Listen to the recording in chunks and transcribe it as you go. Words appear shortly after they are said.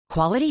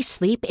Quality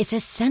sleep is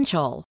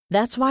essential.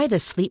 That's why the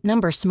Sleep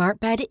Number Smart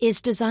Bed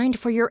is designed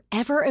for your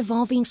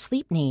ever-evolving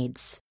sleep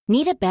needs.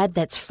 Need a bed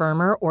that's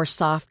firmer or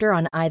softer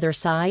on either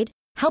side?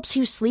 Helps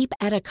you sleep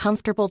at a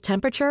comfortable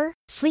temperature?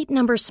 Sleep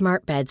Number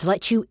Smart Beds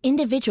let you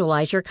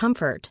individualize your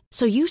comfort,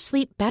 so you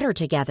sleep better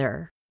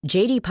together.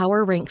 J.D.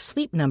 Power ranks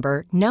Sleep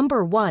Number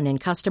number 1 in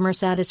customer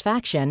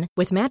satisfaction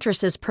with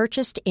mattresses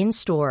purchased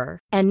in-store.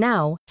 And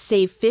now,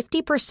 save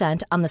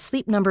 50% on the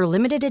Sleep Number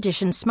Limited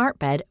Edition Smart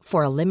Bed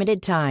for a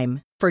limited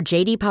time. For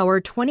J.D. Power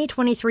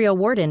 2023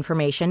 award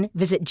information,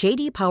 visit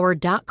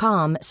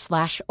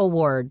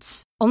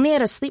jdpower.com/awards. Only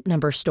at a Sleep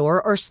Number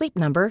store or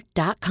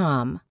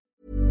sleepnumber.com.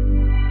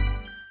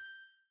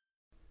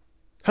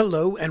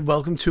 Hello and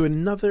welcome to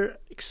another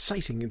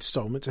exciting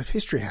installment of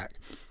History Hack.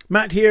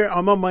 Matt here.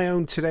 I'm on my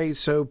own today,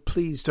 so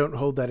please don't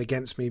hold that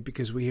against me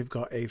because we have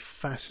got a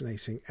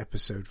fascinating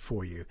episode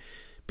for you.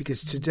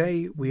 Because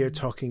today we are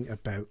talking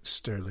about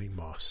Stirling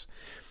Moss.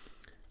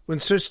 When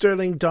Sir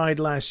Stirling died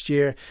last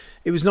year,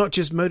 it was not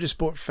just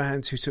motorsport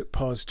fans who took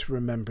pause to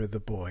remember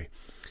the boy.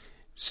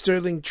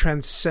 Stirling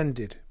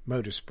transcended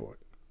motorsport,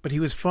 but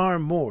he was far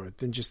more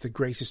than just the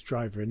greatest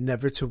driver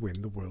never to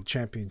win the World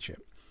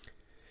Championship.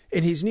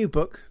 In his new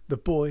book, The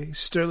Boy,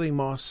 Stirling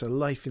Moss, A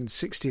Life in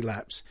 60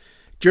 Laps,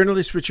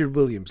 journalist Richard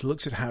Williams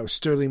looks at how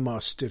Stirling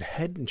Moss stood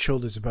head and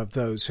shoulders above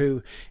those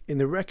who, in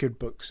the record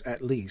books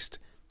at least,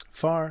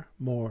 far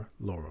more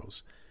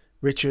laurels.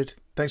 Richard,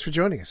 thanks for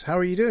joining us. How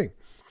are you doing?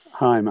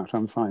 Hi, Matt.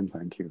 I'm fine,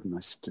 thank you.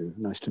 Nice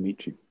to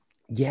meet you.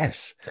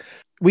 Yes.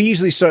 We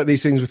usually start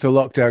these things with the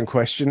lockdown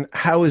question.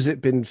 How has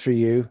it been for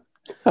you?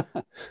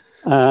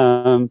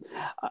 I've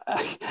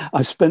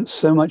spent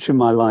so much of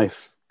my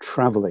life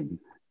traveling,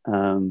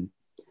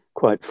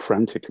 quite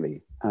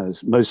frantically,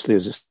 mostly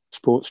as a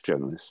sports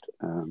journalist.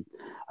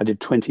 I did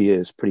 20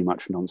 years pretty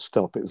much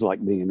non-stop. It was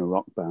like being in a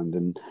rock band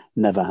and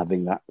never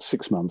having that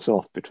 6 months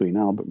off between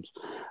albums.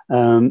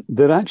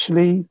 That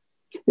actually,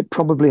 it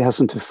probably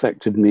hasn't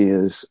affected me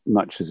as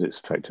much as it's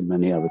affected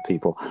many other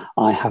people.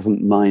 I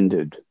haven't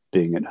minded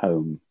being at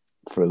home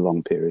for a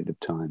long period of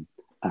time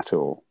at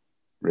all,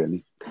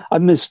 really. I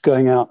miss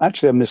going out.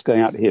 Actually, I miss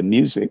going out to hear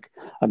music.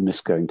 I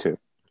miss going to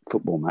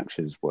football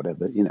matches,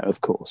 whatever,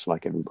 of course,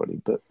 like everybody.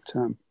 But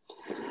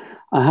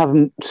I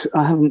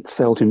haven't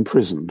felt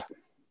imprisoned.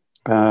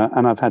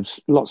 And I've had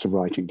lots of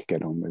writing to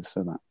get on with,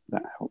 so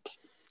that helps.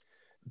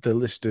 The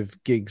list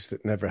of gigs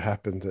that never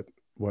happened that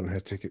one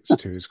had tickets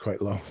to is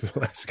quite long for the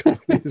last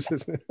couple of years,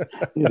 isn't it?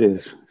 It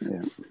is,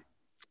 yeah.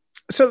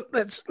 So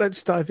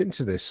let's dive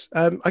into this.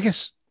 I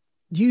guess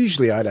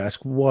usually I'd ask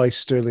why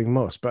Stirling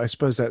Moss, but I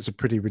suppose that's a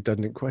pretty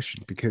redundant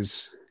question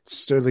because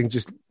Stirling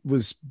just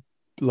was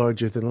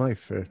larger than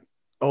life for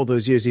all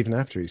those years, even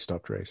after he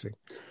stopped racing.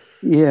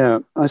 Yeah,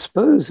 I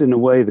suppose in a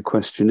way the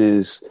question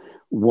is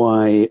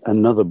why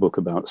another book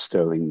about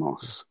Stirling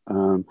Moss?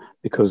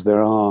 Because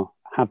there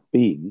have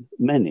been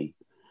many.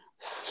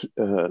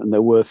 And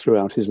there were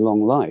throughout his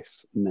long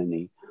life,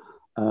 many.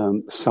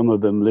 Some of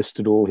them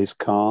listed all his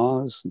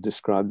cars,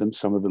 described them.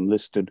 Some of them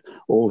listed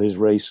all his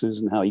races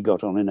and how he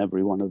got on in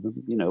every one of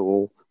them,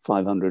 all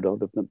 500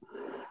 odd of them.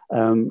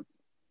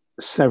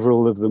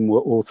 Several of them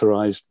were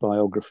authorized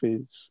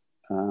biographies.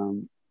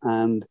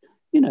 And,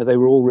 they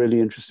were all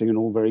really interesting and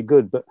all very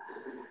good. But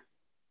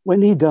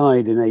when he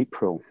died in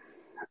April,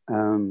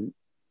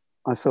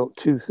 I felt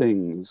two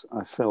things.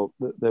 I felt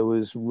that there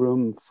was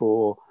room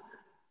for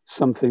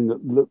something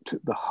that looked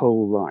at the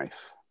whole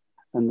life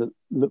and that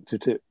looked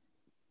at it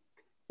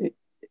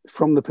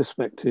from the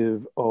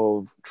perspective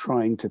of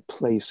trying to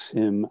place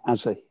him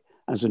as a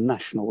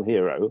national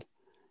hero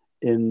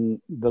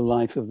in the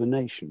life of the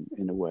nation,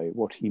 in a way,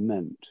 what he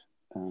meant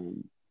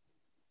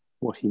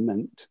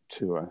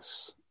to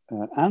us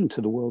and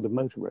to the world of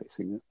motor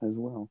racing as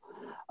well.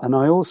 And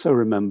I also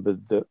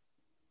remembered that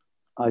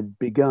I'd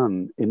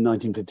begun in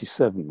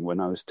 1957 when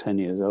I was 10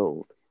 years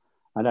old.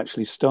 I'd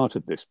actually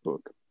started this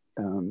book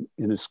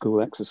in a school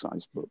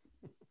exercise book.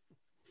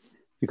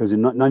 Because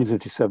in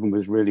 1957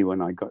 was really when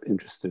I got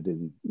interested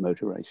in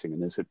motor racing.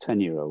 And as a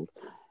 10-year-old,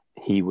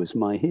 he was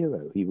my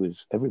hero. He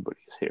was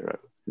everybody's hero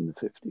in the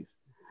 50s.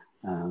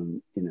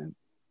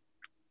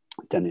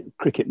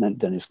 Cricket meant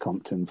Dennis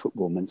Compton,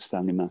 football meant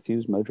Stanley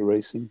Matthews, motor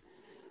racing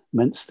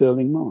meant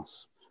Stirling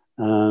Moss.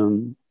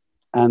 And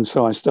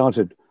so I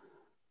started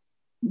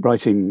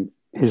writing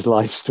his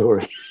life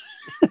story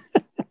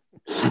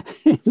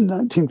in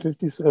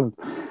 1957.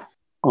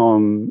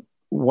 On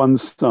one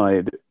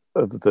side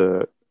on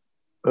the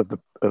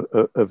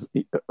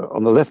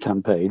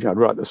left-hand page, I'd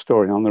write the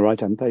story. On the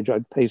right-hand page,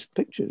 I'd paste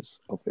pictures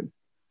of him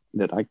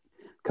that I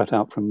cut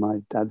out from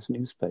my dad's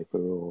newspaper.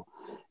 Or,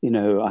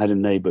 I had a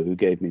neighbor who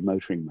gave me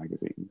motoring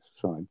magazines,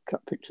 so I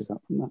cut pictures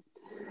out from that.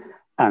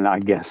 And I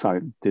guess I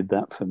did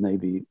that for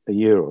maybe a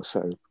year or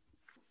so.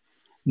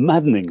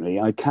 Maddeningly,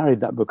 I carried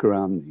that book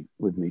around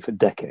with me for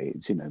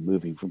decades,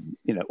 moving from,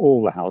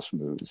 all the house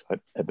moves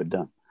I'd ever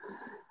done.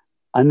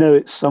 I know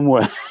it's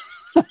somewhere.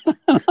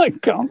 I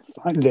can't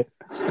find it.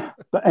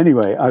 But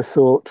anyway, I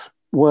thought,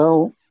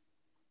 well,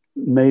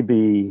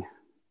 maybe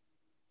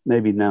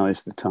now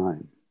is the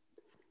time.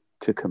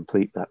 to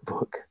complete that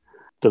book.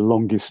 The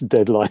longest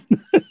deadline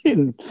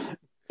in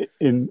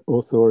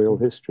authorial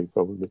history,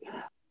 probably.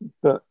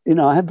 But,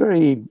 I had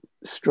very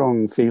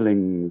strong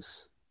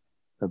feelings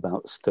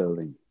about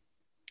Stirling.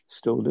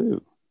 Still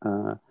do.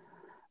 And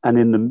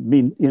in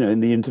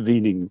the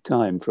intervening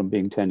time from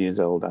being 10 years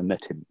old, I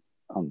met him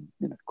on,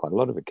 quite a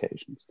lot of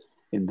occasions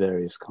in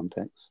various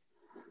contexts.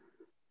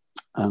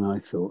 And I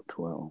thought,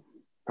 well,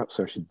 perhaps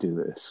I should do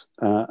this.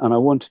 And I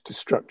wanted to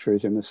structure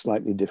it in a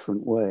slightly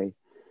different way,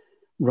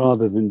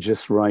 rather than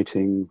just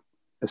writing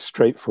a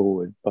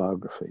straightforward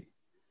biography.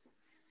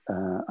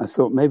 I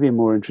thought maybe a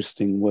more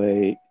interesting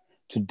way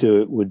to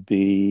do it would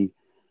be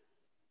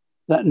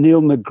that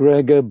Neil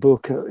MacGregor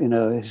book,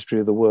 History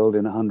of the World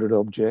in 100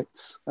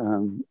 Objects.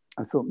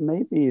 I thought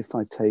maybe if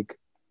I take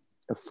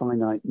a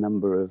finite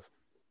number of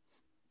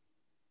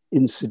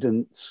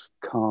incidents,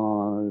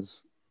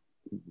 cars,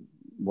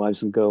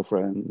 wives and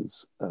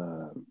girlfriends,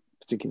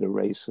 particular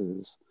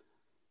races,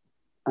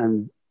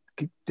 and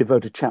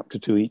devote a chapter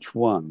to each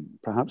one.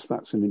 Perhaps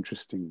that's an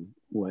interesting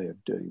way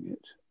of doing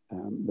it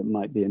that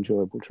might be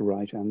enjoyable to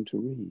write and to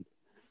read.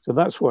 So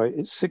that's why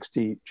it's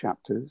 60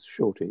 chapters,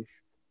 shortish.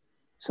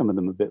 Some of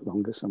them a bit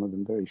longer, some of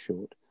them very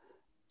short.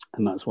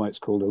 And that's why it's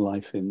called A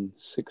Life in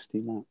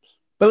 60 Laps.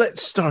 But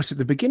let's start at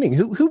the beginning.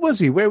 Who was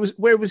he? Where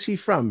was he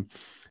from?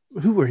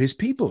 Who were his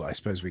people, I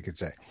suppose we could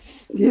say?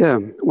 Yeah,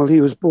 well,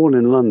 he was born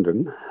in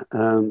London.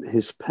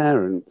 His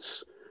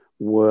parents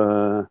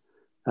were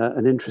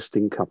an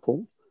interesting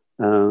couple.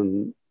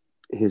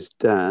 His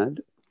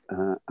dad,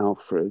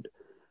 Alfred,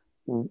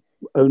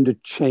 owned a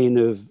chain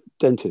of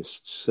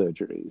dentist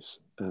surgeries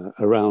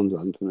around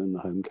London and the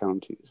home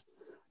counties.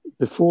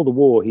 Before the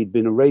war, he'd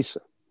been a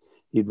racer.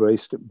 He'd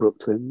raced at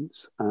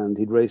Brooklands, and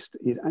he'd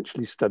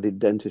actually studied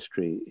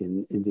dentistry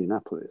in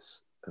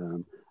Indianapolis.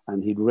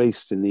 And he'd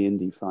raced in the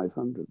Indy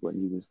 500 when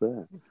he was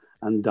there,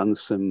 and done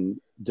some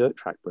dirt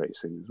track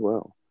racing as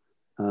well.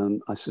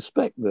 I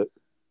suspect that,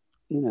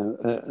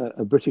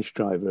 a British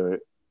driver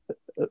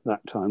at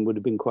that time would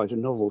have been quite a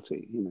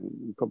novelty,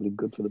 probably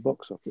good for the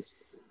box office.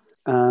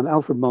 And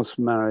Alfred Moss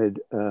married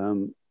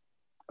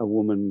a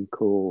woman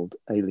called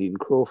Aileen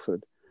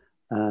Crawford,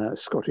 a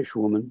Scottish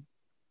woman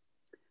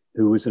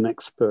who was an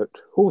expert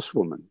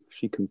horsewoman.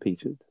 She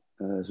competed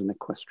as an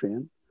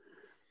equestrian.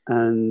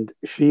 And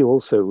she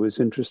also was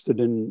interested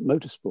in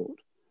motorsport.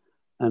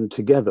 And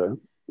together,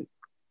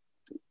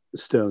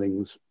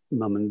 Stirling's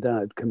mum and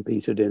dad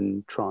competed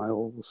in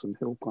trials and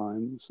hill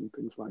climbs and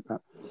things like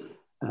that.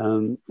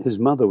 His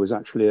mother was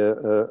actually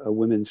a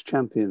women's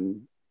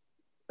champion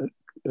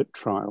at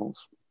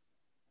trials.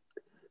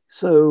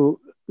 So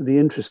the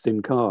interest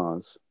in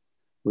cars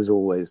was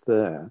always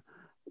there.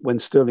 When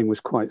Stirling was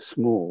quite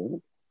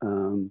small,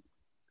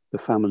 the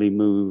family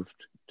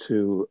moved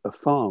to a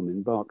farm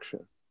in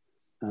Berkshire.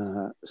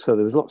 So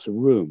there was lots of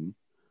room.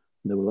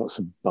 There were lots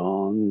of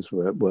barns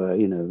where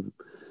the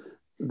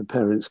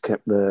parents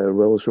kept their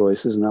Rolls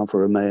Royces and Alfa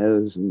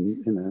Romeos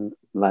and,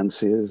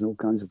 Lanciers and all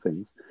kinds of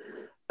things.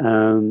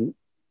 And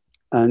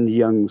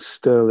young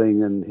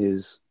Stirling and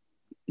his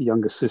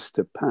younger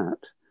sister, Pat,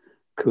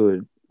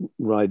 could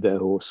ride their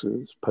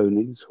horses,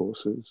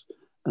 horses,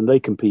 and they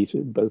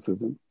competed, both of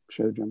them,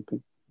 show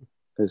jumping,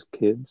 as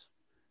kids,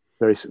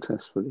 very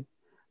successfully.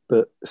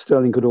 But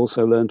Stirling could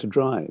also learn to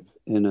drive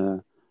in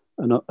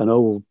an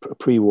old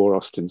pre-war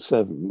Austin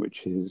 7,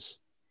 which his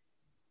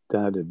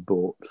dad had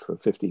bought for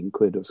 15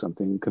 quid or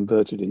something and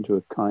converted into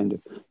a kind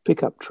of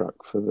pickup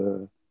truck for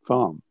the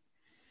farm.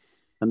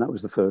 And that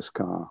was the first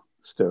car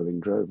Stirling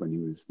drove when he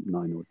was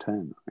 9 or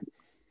 10, I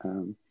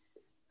think.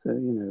 So,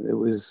 it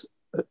was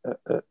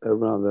a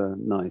rather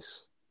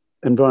nice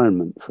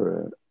environment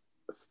for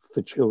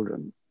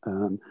children.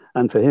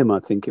 And for him, I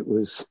think it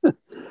was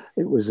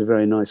it was a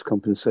very nice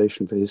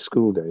compensation for his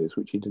school days,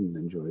 which he didn't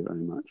enjoy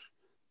very much.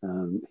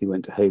 He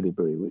went to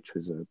Haileybury, which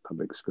was a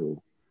public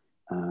school.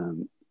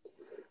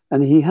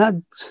 And he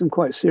had some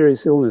quite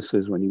serious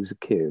illnesses when he was a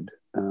kid,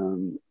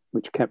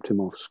 which kept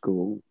him off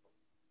school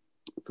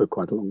for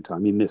quite a long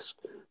time. He missed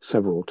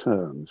several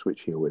terms,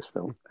 which he always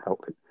felt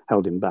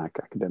held him back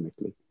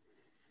academically.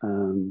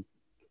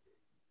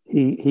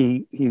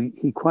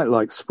 He quite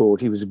liked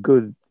sport. He was a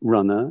good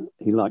runner.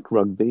 He liked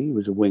rugby. He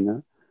was a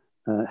winger.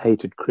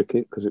 Hated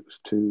cricket because it was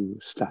too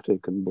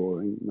static and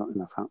boring. Not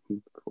enough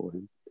happened for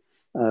him.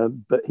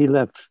 But he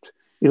left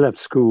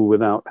school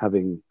without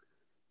having,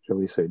 shall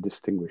we say,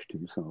 distinguished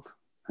himself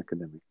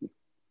academically.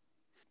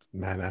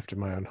 Man after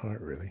my own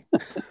heart, really.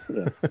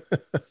 Yeah.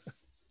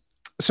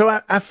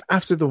 So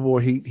after the war,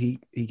 he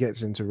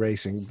gets into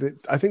racing.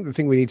 I think the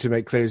thing we need to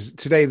make clear is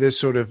today there's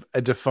sort of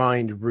a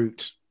defined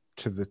route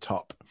to the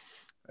top,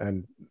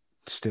 and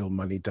still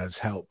money does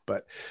help.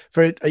 But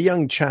for a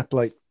young chap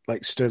like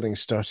Stirling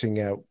starting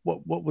out,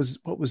 what was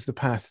the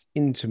path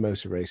into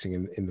motor racing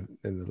in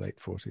the late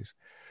 40s?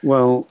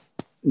 Well,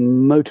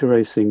 motor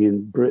racing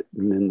in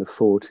Britain in the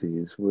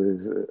 40s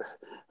was a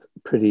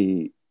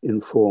pretty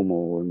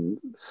informal and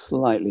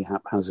slightly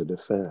haphazard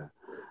affair.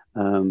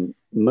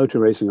 Motor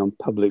racing on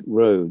public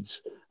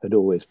roads had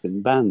always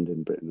been banned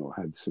in Britain, or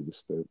had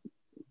since the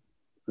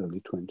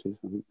early 20s,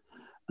 I think.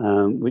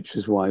 which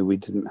is why we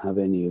didn't have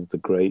any of the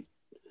great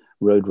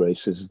road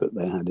races that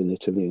they had in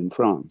Italy and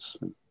France.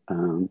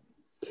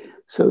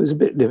 So it was a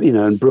bit,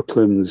 and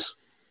Brooklands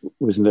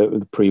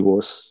the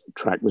pre-war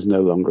track was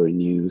no longer in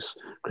use.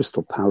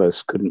 Crystal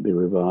Palace couldn't be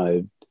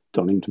revived.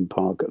 Donington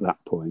Park at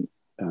that point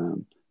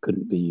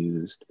couldn't be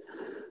used.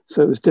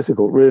 So it was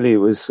difficult. Really, it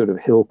was sort of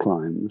hill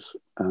climbs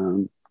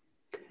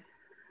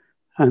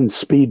and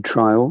speed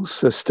trials.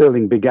 So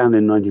Stirling began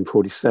in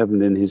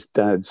 1947 in his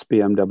dad's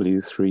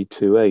BMW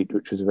 328,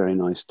 which was a very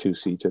nice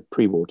two-seater,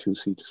 pre-war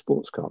two-seater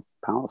sports car.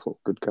 Powerful,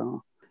 good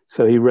car.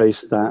 So he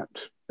raced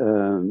that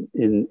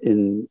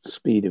in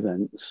speed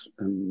events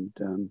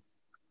and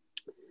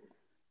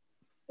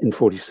in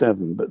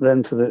 47. But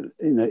then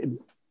it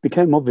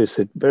became obvious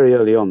very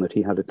early on that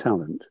he had a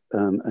talent,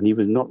 and he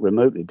was not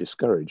remotely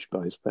discouraged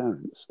by his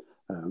parents,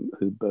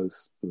 who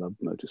both loved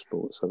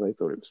motorsport, so they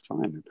thought it was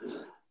fine.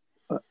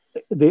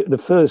 The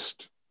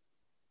first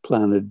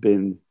plan had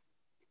been,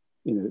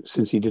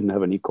 since he didn't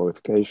have any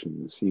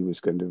qualifications, he was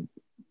going to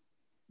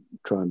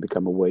try and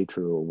become a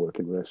waiter or work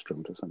in a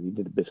restaurant or something. He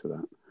did a bit of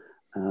that,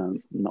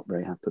 not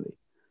very happily.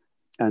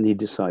 And he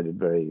decided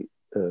very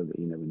early,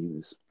 when he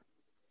was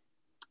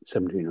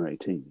 17 or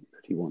 18,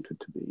 that he wanted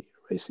to be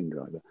a racing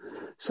driver.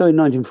 So in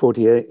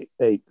 1948,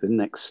 the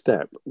next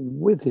step,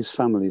 with his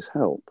family's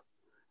help,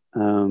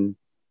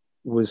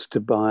 was to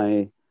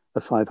buy a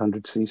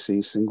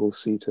 500cc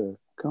single-seater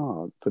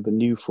car for the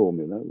new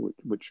Formula,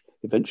 which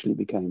eventually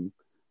became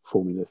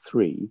Formula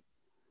 3,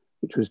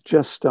 which was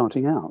just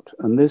starting out.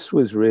 And this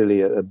was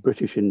really a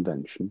British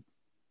invention.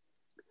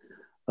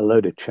 A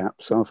load of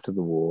chaps after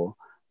the war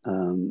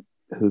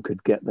who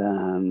could get their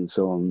hands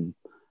on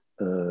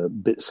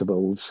bits of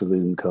old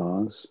saloon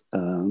cars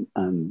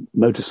and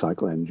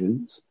motorcycle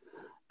engines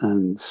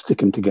and stick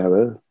them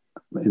together,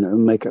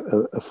 and make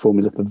a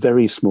formula for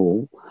very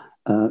small,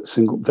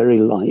 very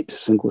light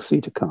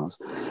single-seater cars.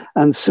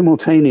 And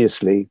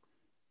simultaneously,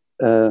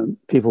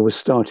 people were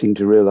starting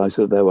to realize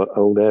that there were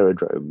old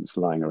aerodromes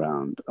lying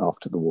around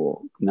after the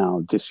war,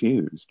 now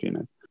disused,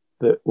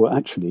 that were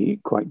actually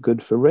quite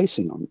good for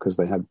racing on because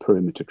they had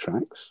perimeter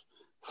tracks,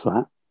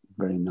 flat,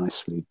 very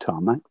nicely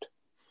tarmacked.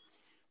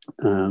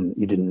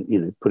 You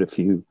didn't, put a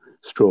few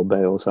straw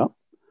bales up,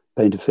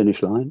 paint a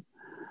finish line,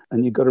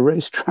 and you got a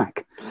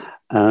racetrack.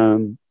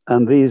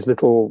 And these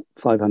little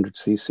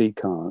 500cc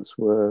cars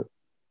were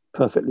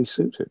perfectly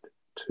suited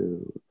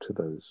to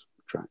those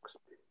tracks.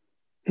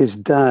 His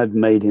dad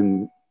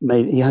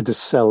he had to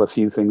sell a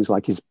few things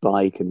like his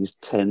bike and his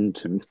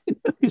tent and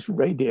his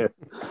radio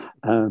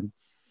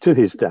to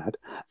his dad,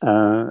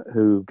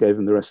 who gave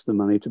him the rest of the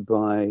money to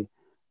buy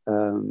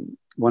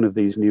one of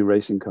these new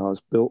racing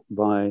cars built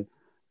by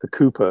the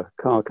Cooper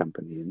Car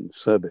Company in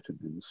Surbiton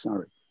in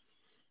Surrey,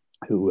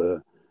 who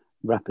were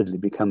rapidly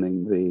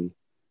becoming the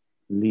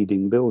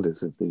leading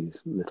builders of these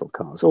little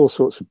cars. All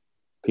sorts of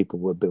people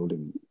were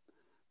building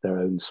their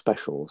own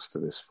specials to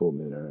this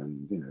formula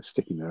and,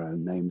 sticking their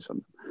own names on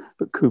them.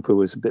 But Cooper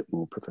was a bit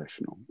more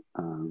professional.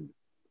 And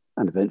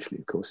eventually,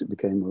 of course, it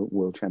became a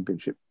World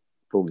Championship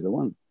Formula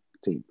One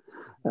team.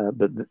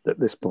 But at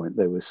this point,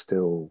 they were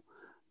still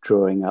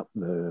drawing up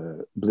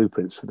the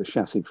blueprints for the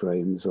chassis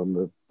frames on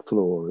the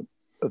floor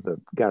of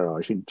the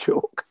garage in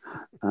chalk.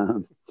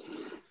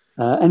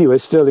 Anyway,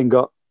 Stirling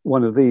got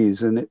one of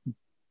these, and it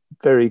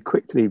very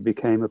quickly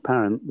became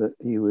apparent that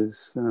he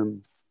was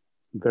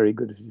very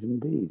good at it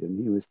indeed. And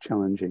he was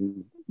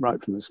challenging,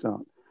 right from the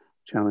start,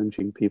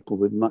 challenging people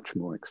with much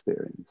more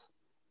experience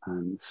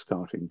and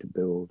starting to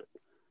build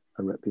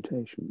a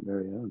reputation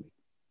very early.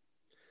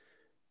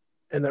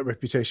 And that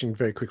reputation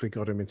very quickly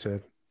got him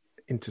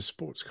into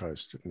sports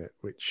cars, didn't it?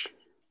 Which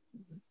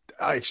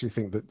I actually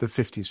think that the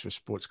 50s for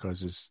sports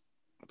cars is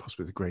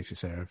possibly the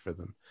greatest era for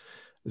them,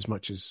 as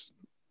much as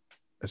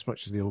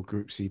the old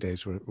Group C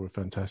days were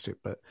fantastic.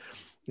 But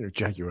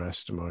Jaguar,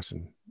 Aston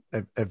Martin,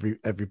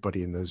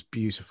 everybody in those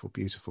beautiful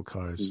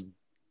cars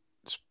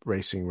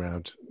racing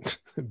around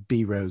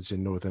B roads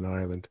in Northern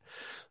Ireland.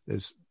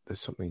 There's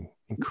something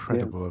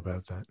incredible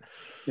about that.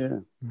 Yeah,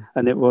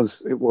 and it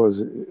was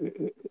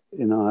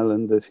in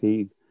Ireland that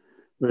he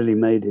really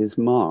made his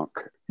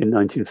mark in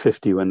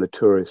 1950 when the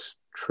Tourist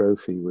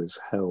Trophy was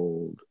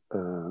held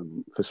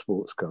for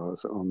sports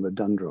cars on the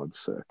Dundrod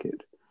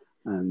circuit.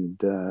 And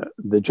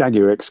the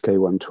Jaguar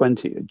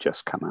XK120 had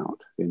just come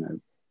out,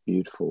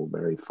 beautiful,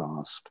 very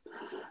fast,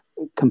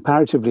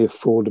 comparatively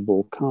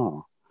affordable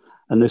car.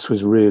 And this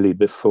was really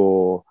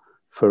before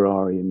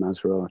Ferrari and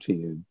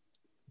Maserati had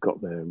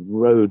got their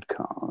road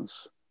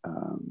cars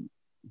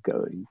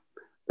going.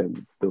 They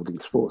were building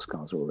sports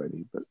cars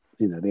already, but,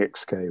 the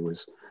XK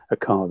was a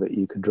car that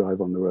you could drive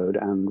on the road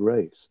and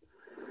race.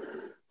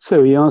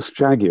 So he asked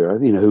Jaguar,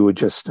 who were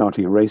just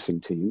starting a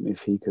racing team,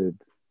 if he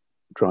could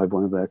drive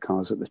one of their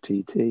cars at the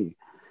TT.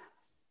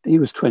 He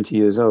was 20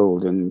 years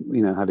old and,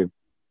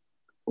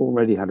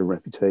 already had a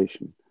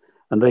reputation.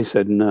 And they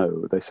said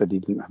no. They said he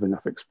didn't have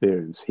enough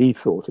experience. He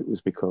thought it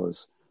was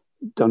because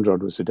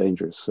Dundrod was a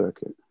dangerous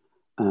circuit.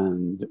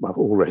 And,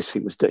 all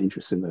racing was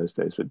dangerous in those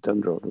days, but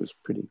Dundrod was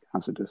pretty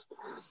hazardous.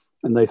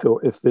 And they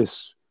thought if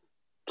this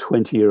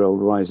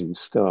 20-year-old rising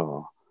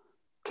star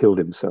killed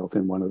himself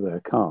in one of their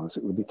cars,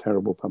 it would be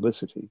terrible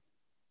publicity.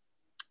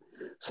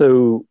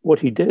 So what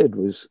he did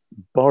was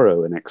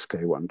borrow an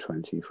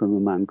XK120 from a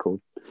man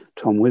called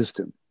Tom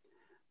Wisdom,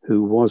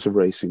 who was a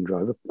racing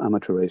driver,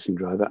 amateur racing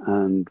driver,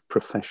 and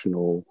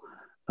professional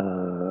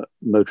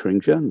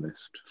motoring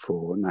journalist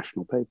for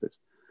national papers.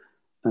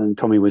 And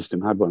Tommy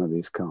Wisdom had one of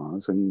these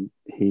cars, and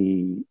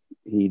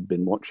he'd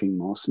been watching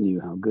Moss,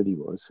 knew how good he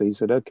was. So he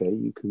said, okay,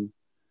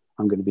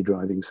 I'm going to be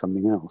driving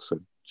something else, a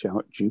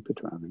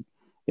Jupiter, I think,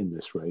 in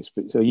this race.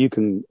 But so you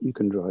can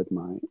drive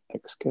my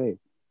XK.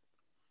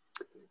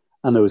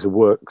 And there was a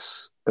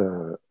Works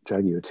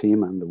Jaguar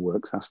team and a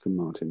Works Aston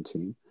Martin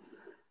team.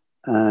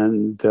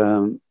 And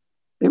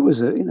it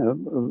was a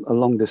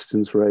long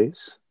distance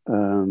race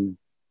on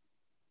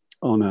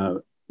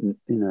a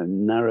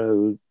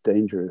narrow,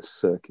 dangerous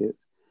circuit,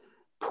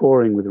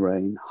 pouring with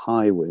rain,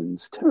 high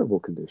winds,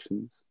 terrible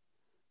conditions.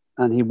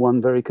 And he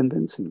won very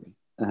convincingly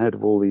ahead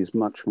of all these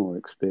much more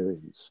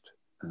experienced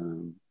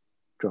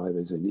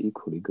drivers in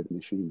equally good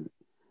machinery.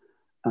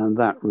 And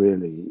that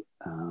really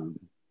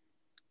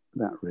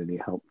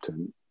helped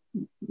him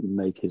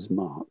make his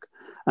mark.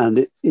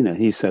 And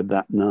he said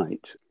that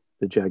night,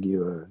 the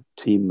Jaguar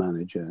team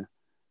manager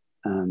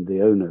and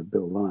the owner,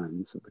 Bill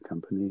Lyons of the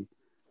company,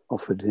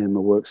 offered him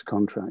a works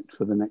contract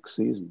for the next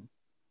season.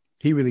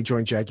 He really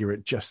joined Jaguar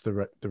at just the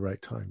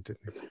right time,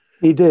 didn't he?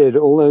 He did,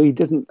 although he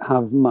didn't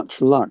have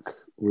much luck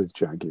with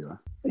Jaguar.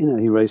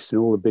 He raced in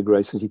all the big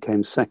races. He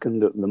came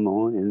second at Le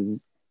Mans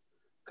in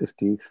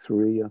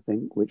 53, I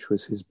think, which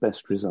was his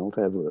best result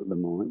ever at Le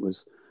Mans. It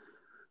was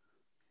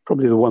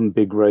probably the one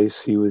big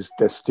race he was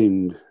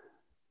destined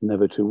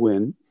never to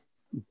win,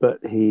 but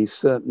he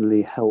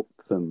certainly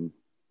helped them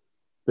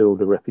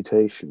build a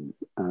reputation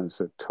as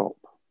a top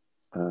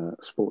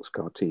sports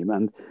car team.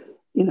 And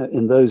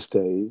in those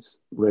days,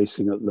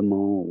 racing at Le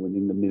Mans,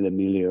 winning the Mille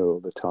Miglia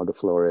or the Targa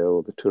Florio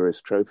or the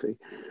Tourist Trophy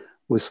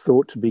was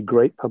thought to be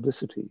great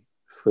publicity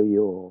for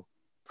your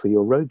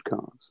road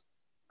cars.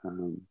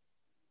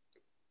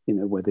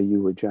 Whether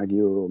you were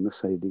Jaguar or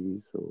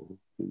Mercedes or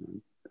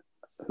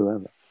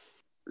whoever.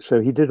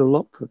 So he did a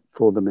lot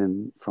for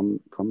them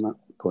from that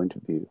point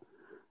of view.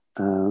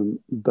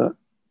 But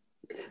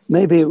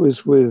maybe it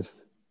was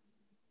with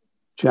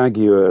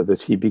Jaguar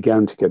that he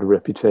began to get a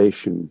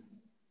reputation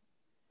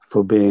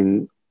for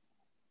being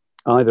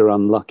either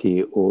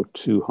unlucky or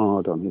too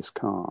hard on his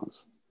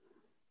cars.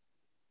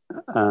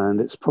 And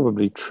it's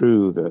probably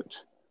true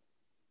that,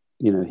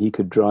 he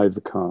could drive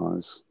the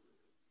cars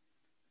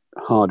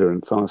harder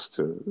and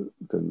faster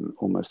than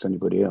almost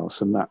anybody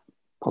else, and that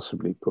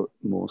possibly put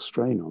more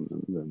strain on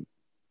them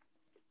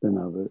than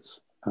others.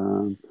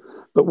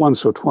 But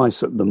once or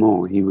twice at Le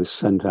Mans, he was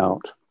sent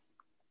out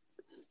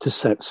to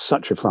set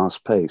such a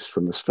fast pace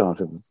from the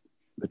start of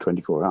the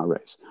 24-hour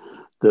race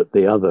that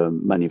the other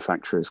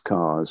manufacturers'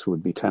 cars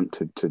would be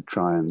tempted to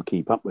try and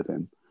keep up with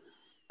him,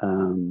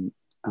 and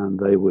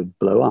they would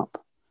blow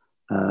up.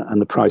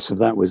 And the price of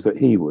that was that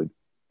he would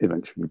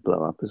eventually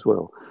blow up as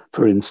well.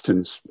 For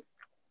instance,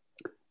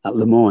 at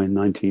Le Mans in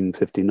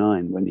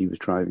 1959, when he was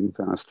driving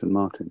for Aston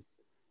Martin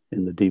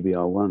in the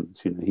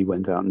DBR1s, he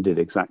went out and did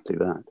exactly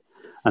that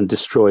and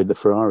destroyed the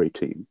Ferrari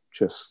team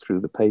just through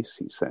the pace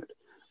he set,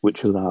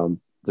 which allowed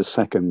the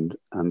second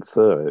and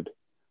third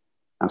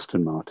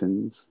Aston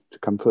Martins to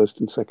come first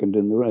and second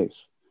in the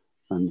race.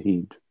 And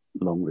he'd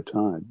long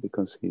retired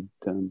because he'd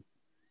done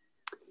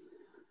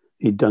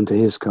to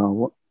his car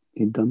what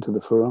he'd done to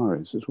the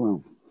Ferraris as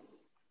well.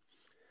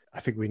 I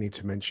think we need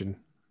to mention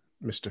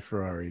Mr.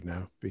 Ferrari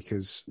now,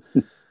 because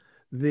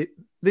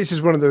this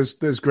is one of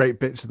those great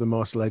bits of the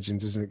Moss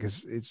legends, isn't it?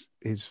 Because it's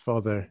his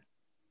father,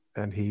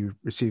 and he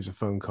receives a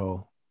phone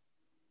call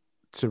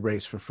to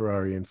race for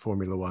Ferrari in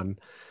Formula One,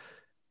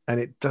 and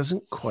it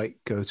doesn't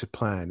quite go to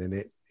plan, and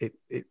it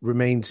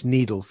remains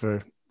needle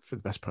for the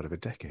best part of a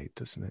decade,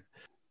 doesn't it?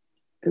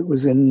 It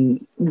was in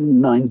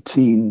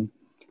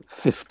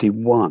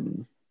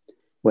 1951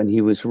 when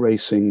he was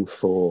racing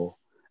for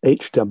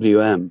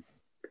HWM,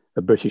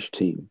 a British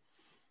team,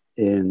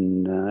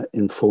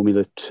 in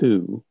Formula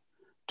 2,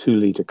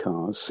 2-litre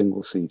cars,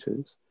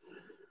 single-seaters.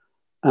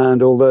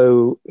 And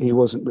although he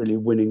wasn't really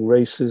winning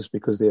races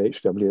because the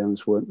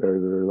HWMs weren't very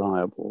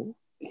reliable,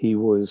 he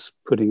was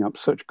putting up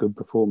such good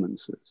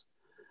performances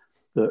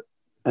that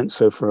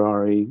Enzo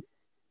Ferrari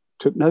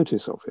took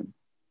notice of him.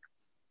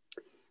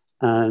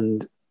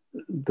 And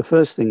the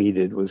first thing he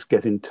did was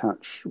get in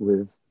touch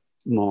with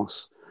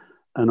Moss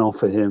and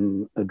offer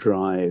him a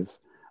drive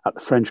at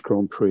the French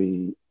Grand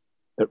Prix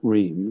at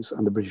Reims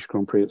and the British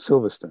Grand Prix at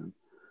Silverstone.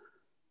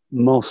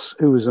 Moss,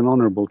 who was an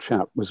honourable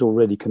chap, was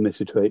already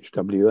committed to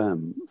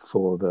HWM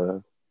for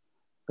the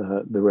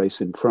race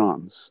in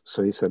France.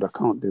 So he said, I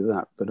can't do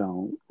that, but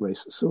I'll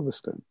race at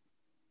Silverstone.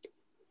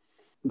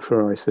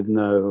 Ferrari said,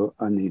 no,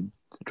 I need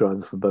a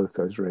driver for both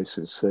those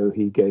races. So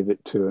he gave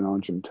it to an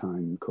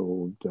Argentine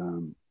called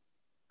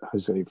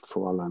Jose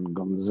Forlan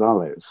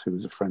Gonzalez, who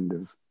was a friend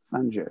of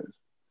Fangio's.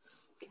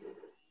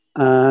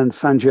 And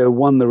Fangio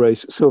won the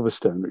race at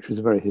Silverstone, which was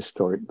a very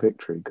historic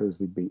victory because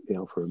they beat the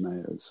Alfa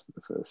Romeos for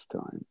the first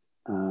time.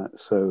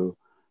 So,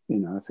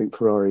 I think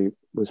Ferrari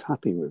was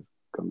happy with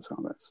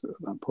Gonzalez at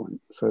that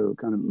point. So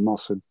kind of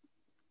Moss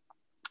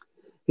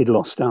he'd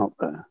lost out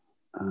there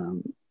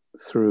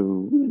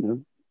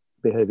through,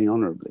 behaving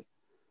honourably.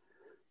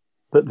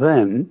 But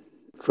then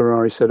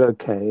Ferrari said,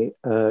 okay,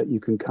 you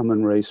can come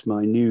and race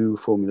my new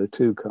Formula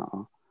 2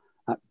 car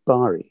at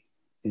Bari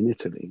in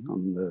Italy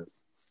on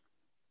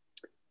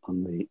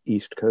the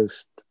east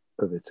coast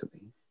of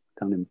Italy,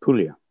 down in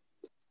Puglia.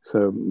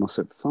 So Moss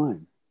said,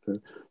 fine.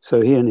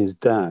 So he and his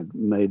dad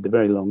made the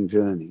very long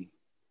journey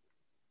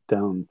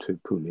down to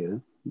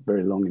Puglia,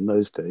 very long in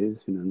those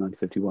days,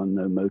 1951,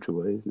 no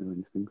motorways, no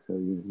anything. So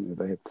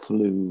they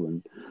flew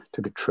and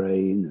took a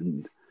train,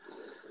 and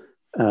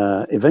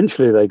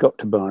eventually they got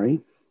to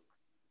Bari,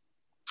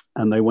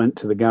 and they went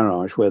to the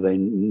garage where they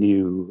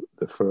knew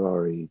the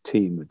Ferrari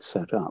team had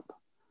set up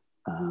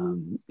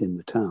in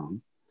the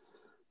town.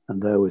 And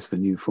there was the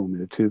new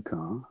Formula 2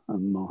 car,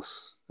 and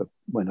Moss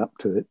went up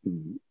to it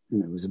and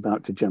was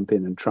about to jump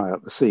in and try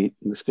out the seat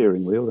and the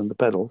steering wheel and the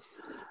pedals.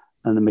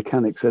 And the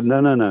mechanic said,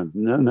 no.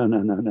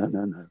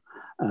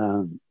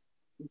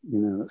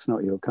 That's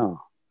not your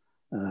car.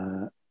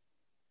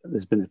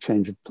 There's been a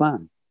change of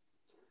plan.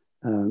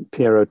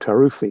 Piero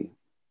Taruffi,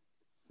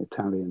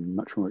 Italian,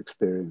 much more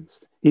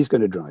experienced, he's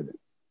going to drive it.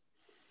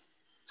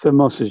 So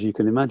Moss, as you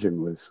can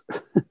imagine, was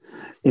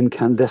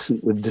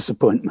incandescent with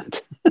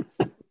disappointment.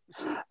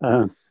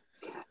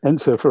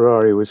 Enzo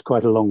Ferrari was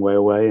quite a long way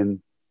away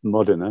in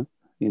Modena.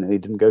 He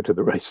didn't go to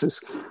the races,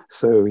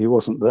 so he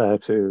wasn't there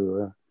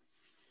to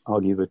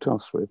argue the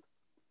toss with.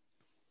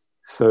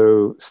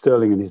 So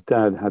Stirling and his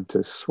dad had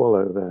to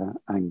swallow their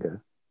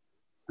anger,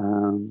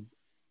 and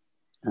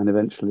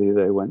eventually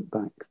they went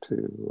back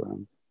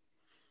to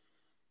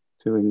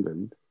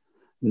England,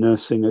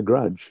 nursing a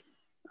grudge,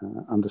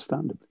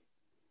 understandably.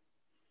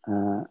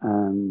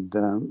 And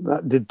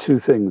that did two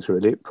things,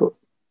 really. It put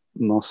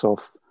Moss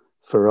off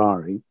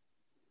Ferrari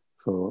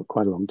for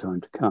quite a long time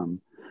to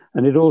come.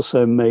 And it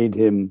also made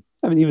him,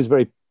 he was a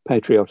very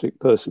patriotic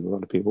person. A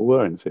lot of people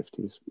were in the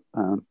 50s.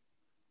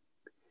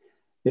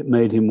 It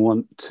made him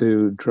want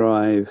to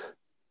drive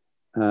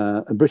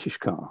a British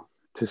car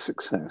to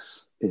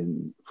success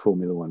in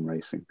Formula One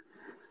racing.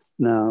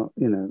 Now,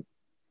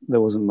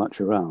 there wasn't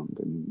much around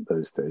in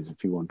those days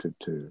if you wanted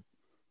to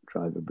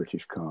drive a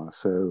British car.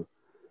 So,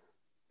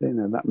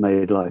 that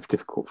made life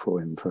difficult for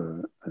him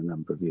for a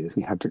number of years.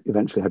 He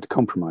eventually had to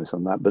compromise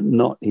on that, but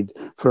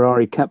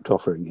Ferrari kept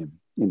offering him,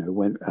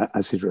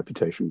 as his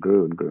reputation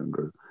grew and grew and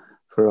grew,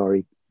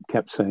 Ferrari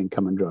kept saying,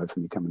 come and drive for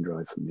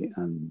me.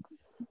 And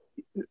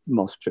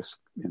Moss just,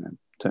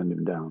 turned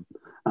him down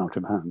out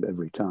of hand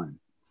every time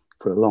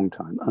for a long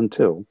time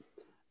until,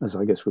 as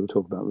I guess we'll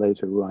talk about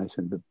later, right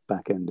in the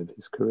back end of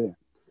his career.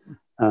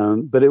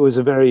 But it was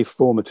a very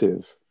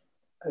formative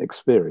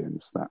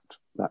experience, that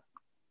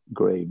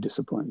grave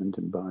disappointment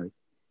in Bari.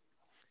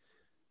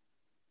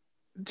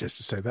 Just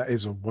to say, that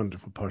is a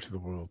wonderful part of the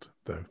world,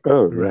 though.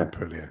 Oh, around yeah.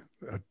 Puglia.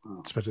 I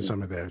spent a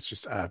summer there. It's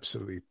just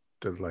absolutely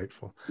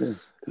delightful. Yeah.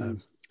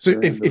 So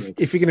if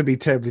you're going to be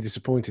terribly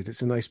disappointed,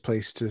 it's a nice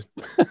place to.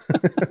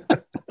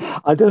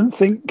 I don't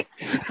think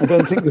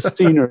the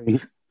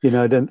scenery.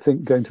 I don't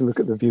think going to look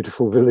at the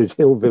beautiful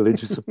hill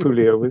villages of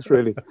Puglia was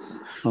really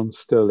on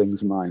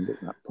Stirling's mind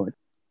at that point.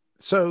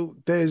 So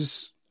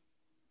there's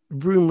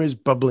rumors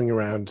bubbling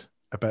around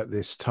about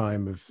this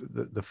time of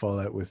the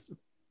fallout with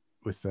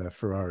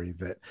Ferrari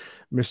that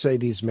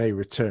Mercedes may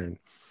return,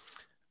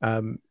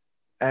 and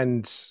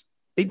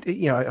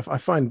I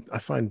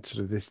find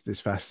sort of this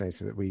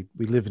fascinating that we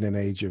live in an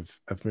age of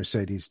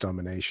Mercedes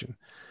domination,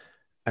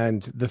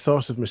 and the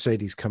thought of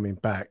Mercedes coming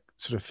back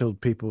sort of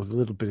filled people with a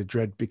little bit of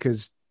dread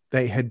because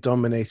they had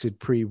dominated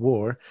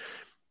pre-war,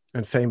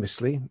 and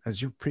famously, as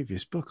your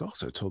previous book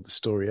also told the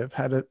story of,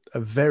 had a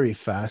very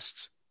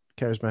fast,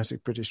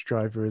 charismatic British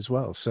driver as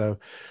well. So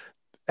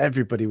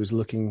everybody was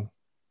looking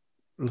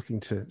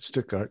to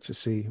Stuttgart to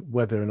see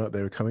whether or not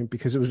they were coming,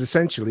 because it was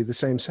essentially the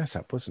same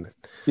setup, wasn't it?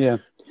 Yeah.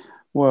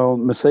 Well,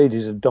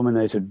 Mercedes had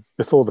dominated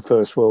before the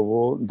First World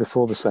War,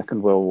 before the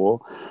Second World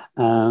War,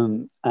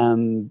 and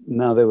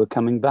now they were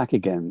coming back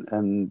again.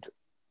 And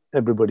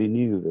everybody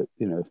knew that,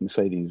 if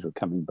Mercedes were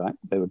coming back,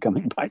 they were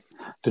coming back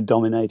to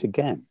dominate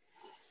again.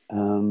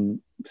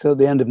 So at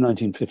the end of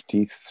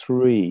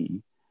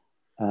 1953,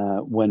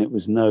 when it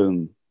was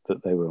known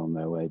that they were on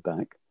their way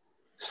back,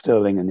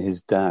 Stirling and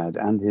his dad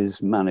and his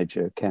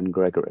manager, Ken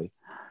Gregory,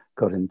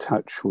 got in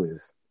touch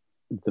with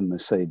the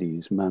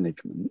Mercedes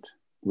management,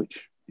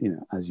 which,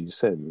 as you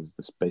said, was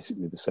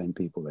basically the same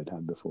people they'd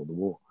had before the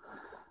war.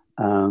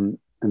 And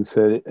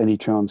said, any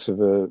chance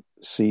of a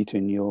seat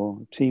in your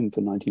team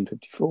for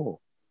 1954,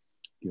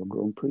 your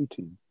Grand Prix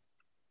team?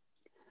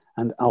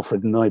 And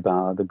Alfred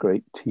Neubauer, the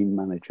great team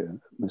manager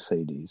at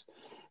Mercedes,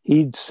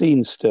 he'd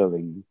seen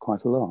Stirling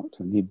quite a lot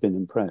and he'd been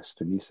impressed.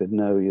 And he said,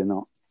 no, you're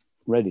not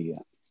ready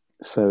yet.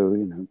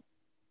 So,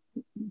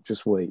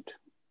 just wait,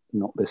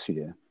 not this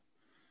year.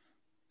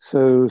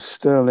 So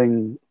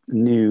Stirling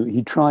knew,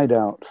 he tried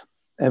out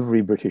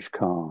every British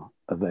car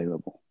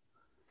available,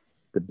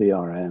 the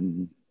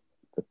BRM,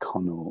 the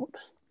Connaught,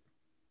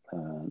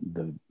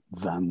 the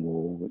Van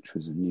Wall, which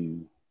was a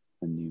new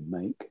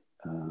make,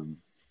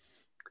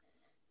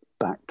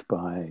 backed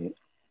by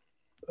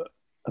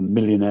a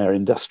millionaire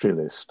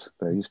industrialist.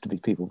 There used to be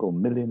people called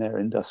millionaire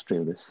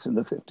industrialists in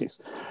the 50s,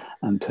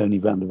 and Tony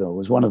Vandervelde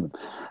was one of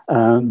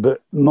them.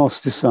 But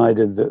Moss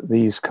decided that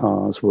these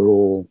cars were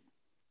all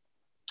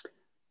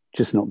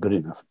just not good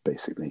enough,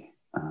 basically.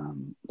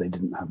 They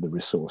didn't have the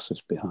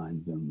resources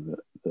behind them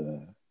that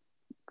the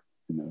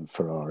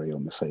Ferrari or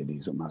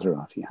Mercedes or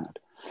Maserati had.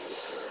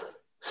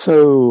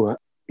 So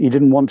he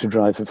didn't want to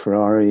drive for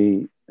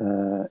Ferrari.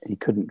 He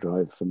couldn't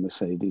drive for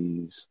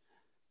Mercedes.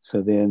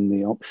 So then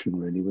the option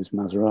really was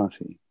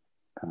Maserati,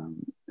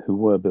 who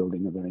were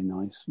building a very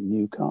nice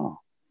new car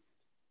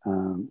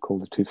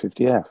called the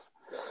 250F.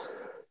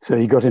 So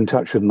he got in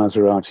touch with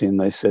Maserati and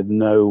they said,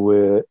 no,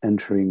 we're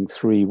entering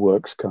 3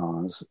 works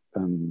cars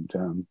and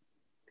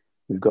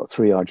we've got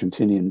 3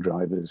 Argentinian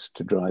drivers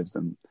to drive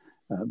them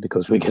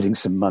because we're getting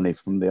some money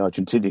from the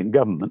Argentinian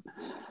government.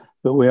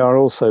 But we are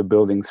also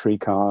building 3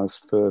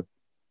 cars for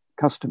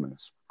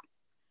customers,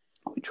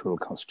 which will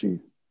cost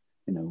you,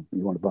 you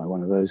want to buy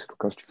one of those, it'll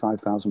cost you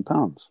 £5,000.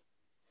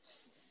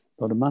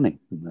 A lot of money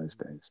in those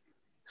days.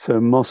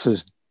 So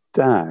Moss's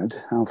dad,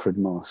 Alfred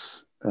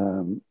Moss,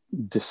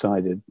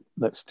 decided,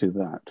 let's do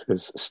that,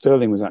 because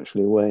Stirling was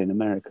actually away in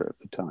America at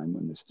the time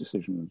when this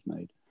decision was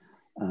made.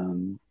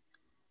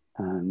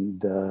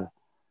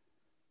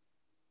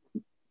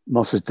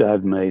 Moss's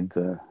dad made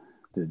the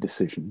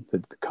decision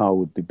that the car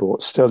would be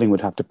bought. Stirling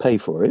would have to pay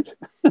for it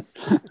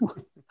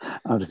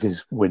out of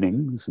his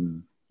winnings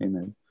and,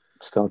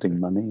 starting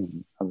money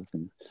and other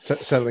things.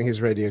 Selling his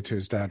radio to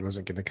his dad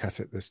wasn't going to cut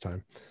it this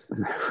time.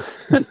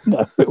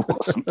 No, it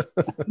wasn't.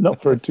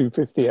 Not for a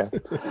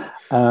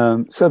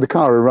 250F. So the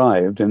car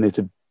arrived and it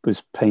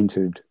was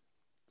painted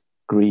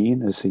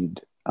green as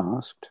he'd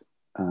asked,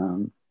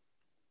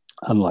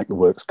 unlike the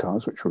works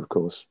cars, which were, of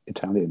course,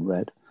 Italian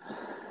red.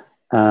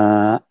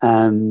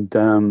 And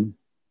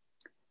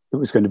it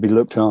was going to be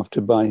looked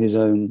after by his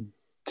own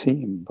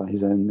team, by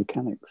his own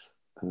mechanics,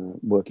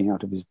 working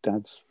out of his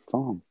dad's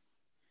farm.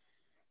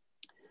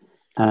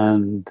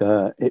 And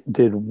it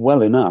did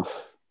well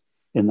enough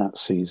in that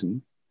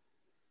season,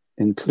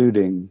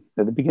 including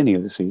at the beginning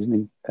of the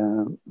season,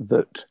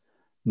 that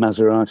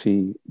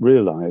Maserati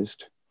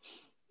realized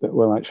that,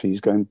 well, actually,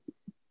 he's going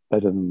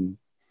better than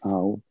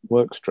our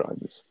works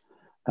drivers.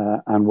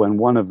 And when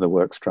one of the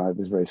works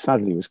drivers, very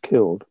sadly, was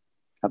killed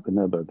at the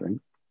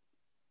Nürburgring,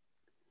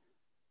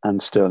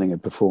 and Stirling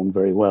had performed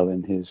very well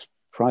in his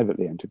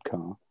privately entered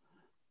car,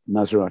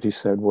 Maserati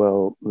said,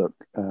 well, look,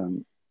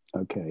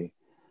 okay,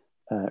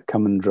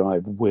 come and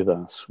drive with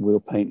us.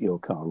 We'll paint your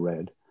car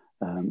red.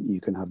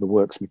 You can have the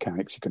works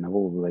mechanics. You can have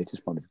all the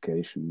latest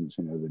modifications,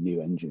 the new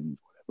engines,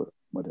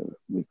 whatever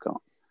we've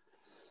got.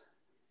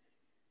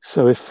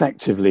 So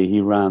effectively,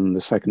 he ran the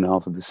second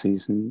half of the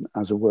season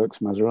as a works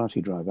Maserati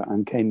driver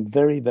and came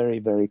very, very,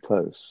 very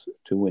close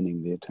to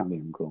winning the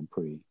Italian Grand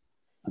Prix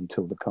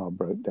until the car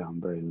broke down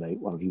very late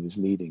while he was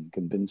leading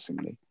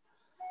convincingly,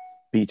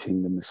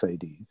 beating the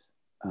Mercedes.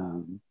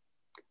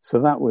 So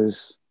that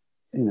was,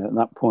 at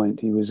that point,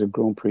 he was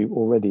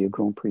already a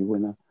Grand Prix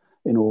winner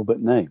in all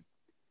but name.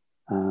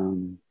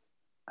 And,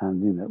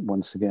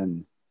 once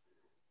again,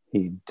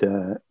 he'd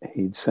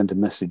sent a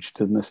message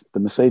to the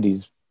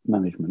Mercedes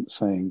management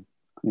saying,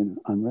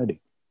 I'm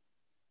ready.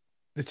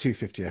 The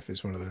 250F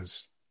is one of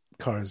those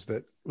cars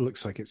that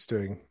looks like it's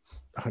doing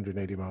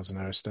 180 miles an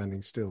hour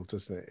standing still,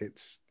 doesn't it?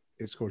 It's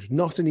gorgeous.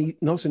 Not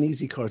an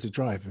easy car to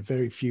drive, and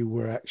very few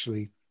were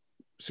actually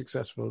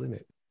successful in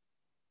it.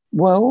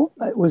 Well,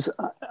 it was.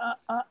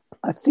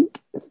 I think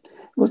it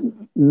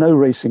wasn't. No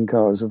racing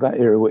cars of that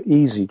era were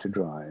easy to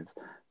drive,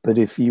 but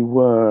if you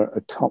were a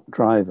top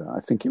driver,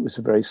 I think it was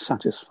a very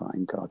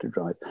satisfying car to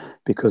drive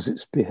because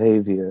its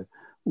behaviour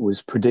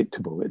was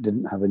predictable. It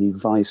didn't have any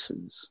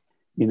vices.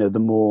 The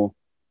more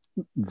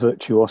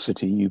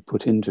virtuosity you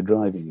put into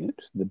driving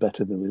it, the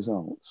better the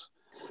results.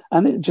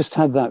 And it just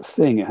had that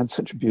thing. It had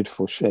such a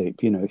beautiful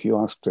shape. If you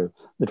asked a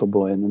little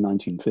boy in the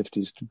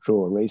 1950s to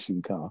draw a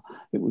racing car,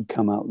 it would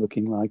come out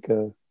looking like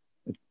a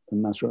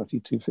Maserati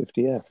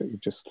 250F. It was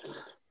just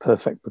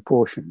perfect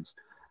proportions.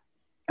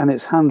 And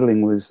its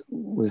handling was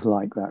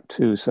like that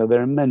too. So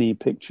there are many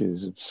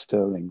pictures of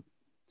Stirling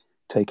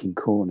taking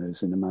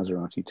corners in a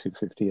Maserati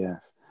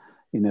 250F,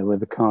 where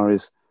the car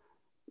is,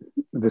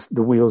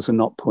 the wheels are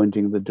not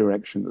pointing the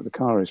direction that the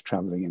car is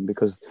traveling in,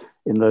 because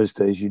in those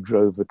days you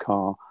drove the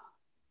car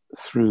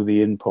through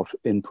the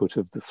input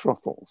of the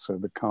throttle. So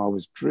the car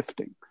was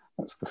drifting.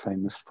 That's the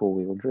famous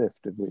four-wheel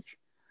drift, of which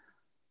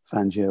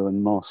Fangio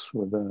and Moss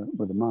were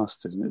the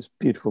masters. And it's a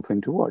beautiful thing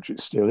to watch. It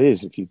still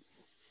is. If you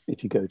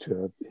go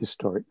to a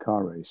historic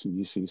car race and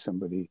you see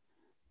somebody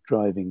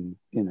driving,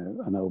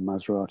 an old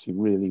Maserati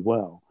really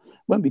well, it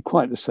won't be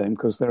quite the same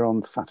because they're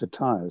on fatter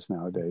tires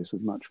nowadays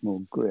with much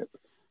more grip.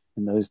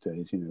 In those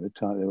days, they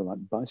were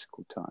like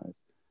bicycle tires.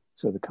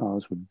 so the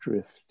cars would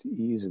drift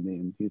easily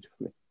and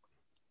beautifully.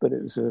 But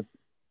it was a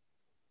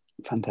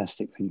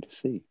fantastic thing to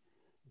see.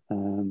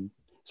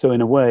 So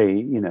in a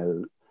way,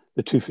 the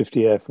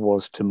 250F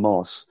was to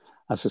Moss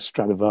as a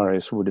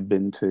Stradivarius would have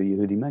been to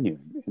Yehudi Menuhin.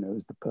 It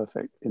was the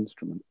perfect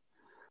instrument.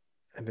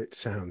 And it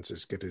sounds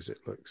as good as it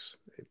looks.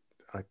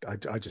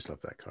 I just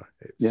love that car.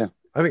 Yeah,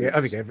 I think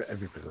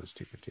everybody loves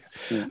 250F.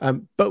 Yeah.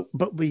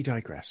 But we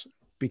digress,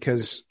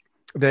 because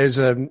there's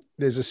a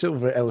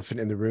silver elephant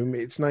in the room.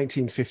 It's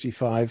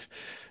 1955,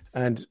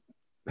 and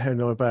Herr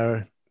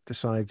Neubauer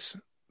decides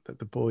that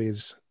the boy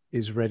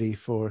is ready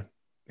for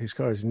his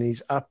cars, and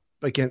he's up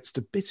against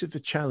a bit of a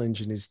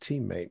challenge in his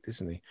teammate,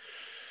 isn't he?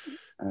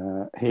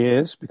 He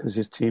is, because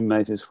his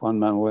teammate is Juan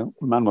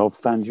Manuel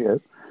Fangio,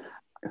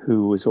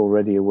 who was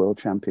already a world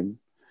champion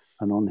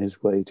and on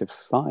his way to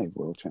 5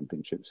 world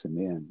championships in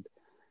the end.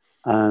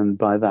 And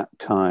by that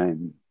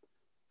time,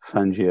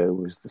 Fangio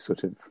was the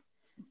sort of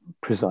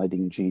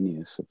presiding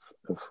genius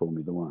of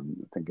Formula One.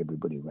 I think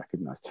everybody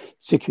recognized,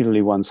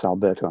 particularly once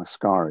Alberto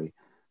Ascari,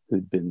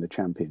 who'd been the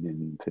champion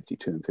in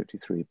 52 and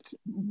 53,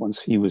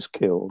 once he was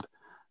killed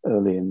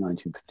early in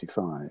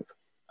 1955,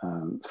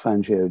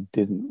 Fangio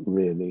didn't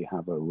really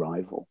have a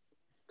rival.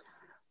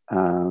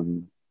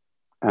 And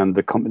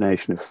the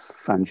combination of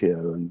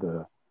Fangio and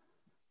the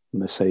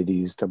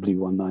Mercedes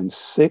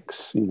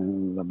W196,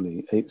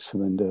 lovely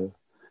 8-cylinder,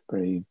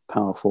 very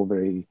powerful,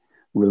 very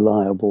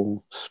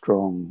reliable,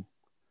 strong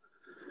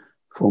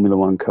Formula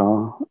One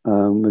car,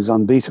 was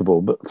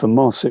unbeatable. But for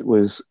Moss, it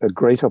was a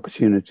great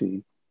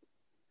opportunity.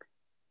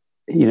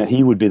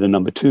 He would be the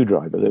number 2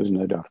 driver, there was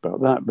no doubt about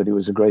that, but it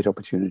was a great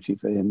opportunity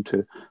for him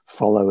to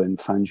follow in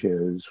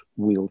Fangio's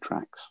wheel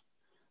tracks.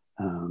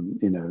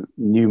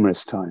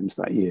 Numerous times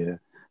that year,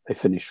 they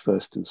finished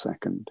first and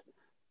second.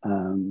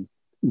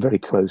 Very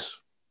close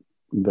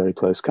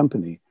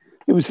company.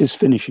 It was his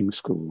finishing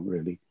school,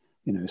 really,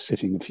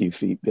 sitting a few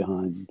feet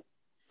behind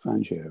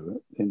Fangio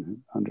at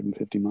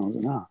 150 miles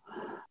an hour.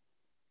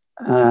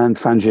 And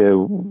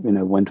Fangio,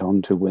 went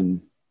on to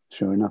win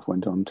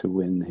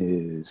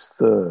his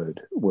 3rd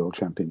world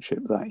championship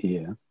that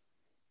year.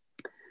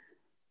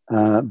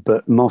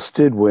 But Moss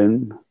did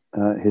win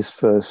his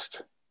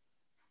first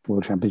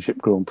world championship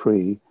Grand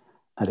Prix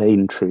at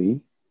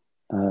Aintree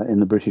in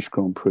the British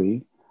Grand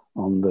Prix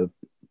on the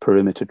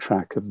perimeter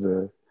track of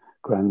the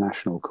Grand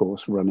National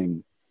course,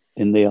 running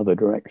in the other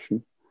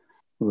direction,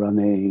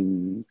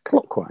 running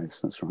clockwise,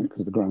 that's right,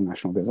 because the Grand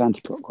National goes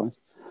anti-clockwise,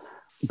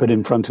 but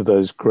in front of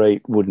those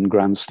great wooden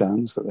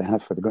grandstands that they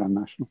have for the Grand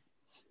National.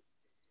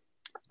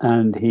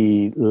 And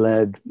he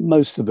led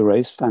most of the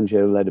race.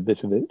 Fangio led a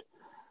bit of it.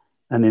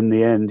 And in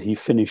the end, he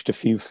finished a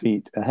few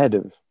feet ahead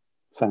of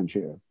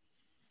Fangio.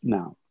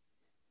 Now,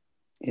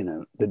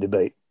 the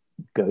debate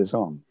goes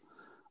on.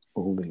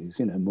 All these,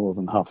 more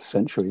than half a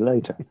century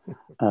later.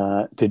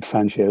 Did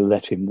Fangio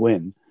let him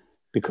win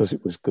because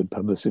it was good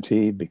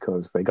publicity,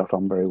 because they got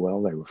on very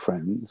well, they were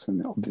friends,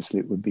 and obviously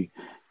it would be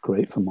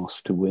great for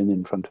Moss to win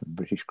in front of the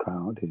British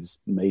crowd, his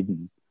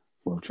maiden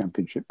World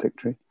Championship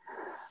victory.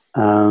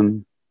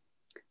 Fangio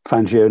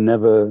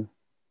never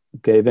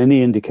gave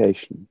any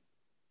indication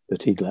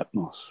that he'd let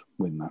Moss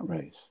win that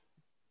race.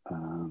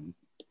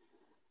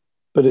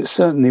 But it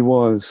certainly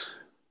was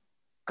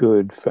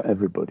good for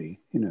everybody.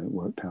 It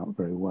worked out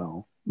very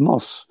well.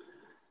 Moss,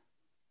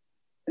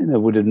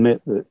 would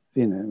admit that,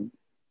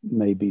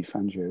 maybe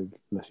Fangio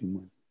let him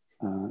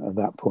win. At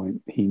that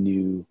point, he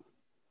knew.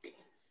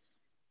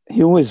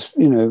 He always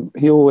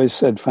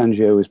said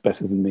Fangio was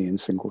better than me in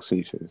single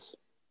seaters.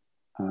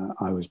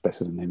 I was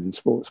better than him in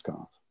sports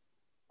cars.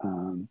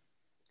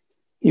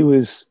 He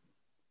was,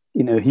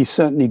 he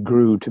certainly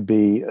grew to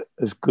be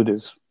as good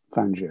as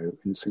Fangio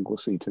in single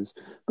seaters,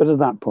 but at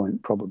that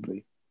point,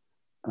 probably,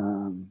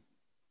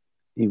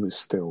 he was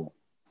still,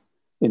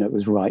 it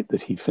was right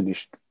that he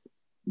finished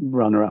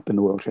runner-up in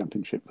the World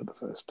Championship for the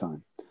first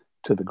time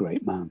to the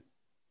great man.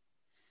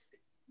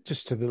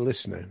 Just to the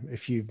listener,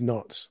 if you've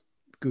not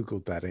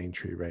Googled that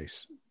Aintree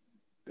race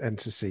and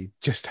to see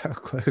just how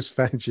close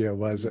Fangio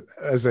was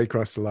as they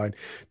crossed the line,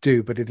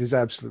 but it is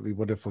absolutely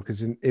wonderful,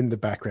 because in the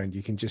background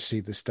you can just see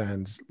the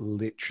stands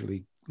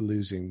literally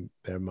losing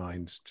their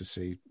minds to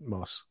see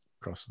Moss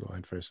cross the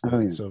line first.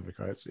 Silver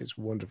car. It's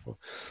wonderful.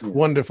 Yeah.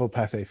 Wonderful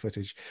Pathé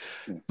footage.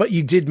 Yeah. But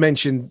you did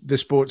mention the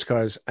sports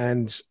cars,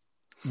 and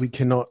we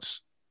cannot,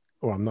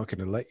 or I'm not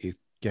going to let you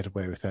get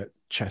away without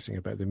chatting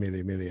about the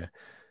Mille Miglia,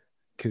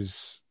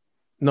 because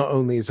not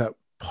only is that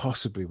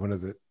possibly one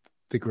of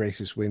the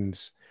greatest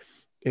wins,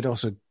 it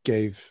also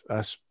gave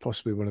us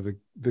possibly one of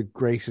the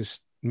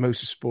greatest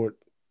motorsport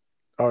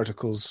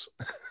articles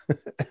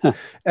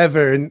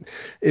ever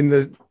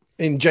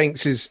in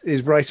Jenks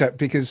is right out,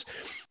 because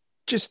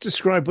just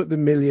describe what the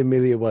Mille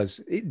Miglia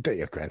was.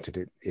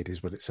 Granted, it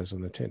is what it says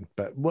on the tin,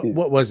 but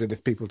what was it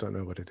if people don't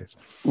know what it is?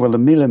 Well, the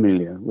Mille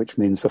Miglia, which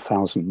means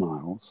 1,000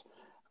 miles,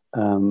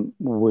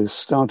 was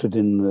started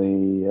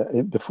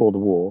before the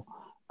war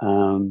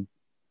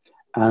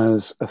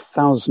as a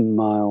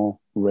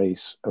 1,000-mile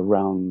race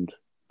around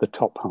the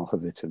top half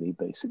of Italy,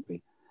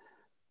 basically.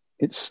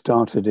 It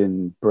started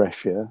in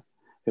Brescia,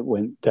 It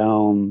went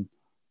down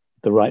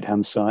the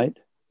right-hand side,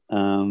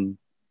 the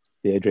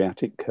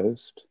Adriatic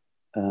coast,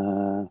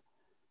 and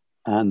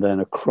then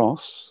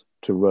across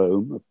to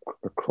Rome,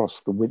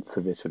 across the width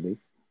of Italy,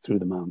 through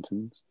the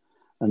mountains,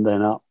 and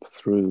then up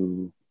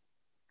through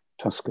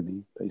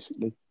Tuscany,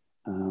 basically,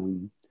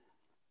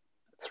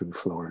 through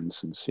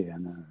Florence and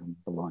Siena and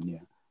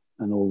Bologna,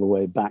 and all the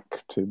way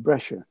back to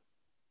Brescia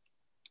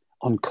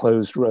on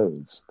closed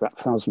roads. That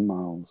 1,000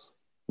 miles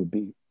would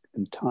be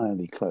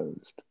entirely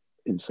closed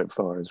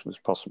insofar as was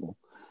possible,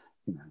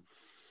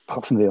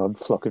 apart from the odd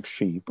flock of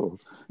sheep or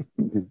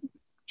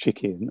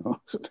chicken or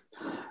sort of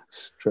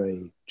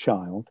stray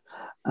child.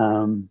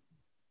 And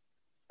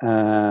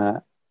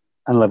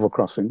level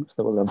crossings.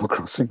 There were level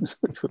crossings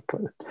which were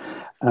closed.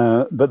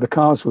 But the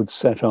cars would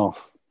set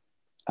off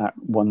at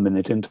 1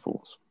 minute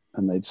intervals,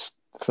 and the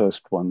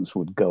first ones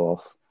would go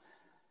off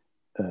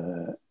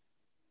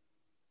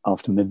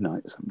after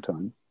midnight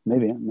sometime.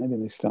 Maybe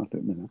they started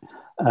at midnight.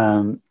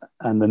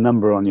 And the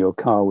number on your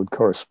car would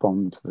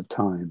correspond to the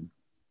time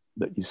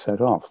that you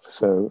set off.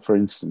 So, for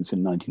instance,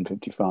 in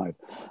 1955,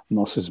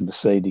 Moss's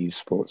Mercedes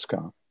sports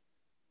car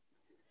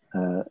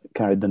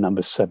carried the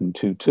number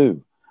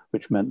 722,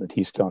 which meant that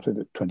he started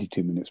at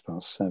 22 minutes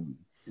past 7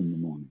 in the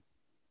morning.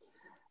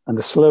 And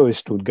the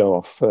slowest would go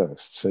off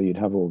first. So you'd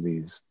have all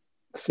these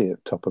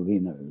Fiat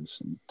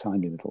Topolinos and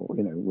tiny little,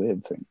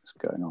 weird things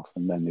going off.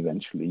 And then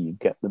eventually you'd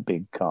get the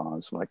big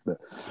cars like the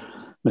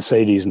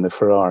Mercedes and the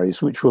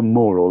Ferraris, which were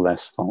more or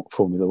less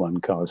Formula One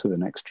cars with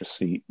an extra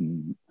seat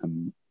and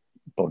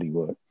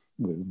bodywork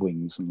with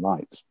wings and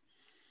lights.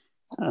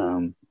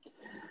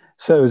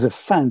 So it was a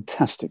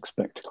fantastic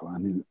spectacle. I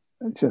mean,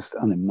 it's just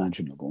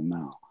unimaginable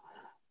now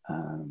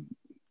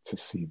to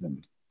see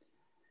them.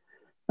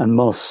 And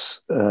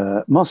Moss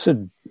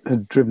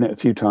had driven it a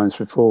few times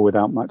before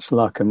without much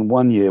luck. And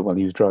one year, while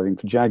he was driving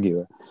for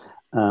Jaguar,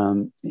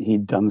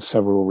 he'd done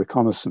several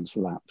reconnaissance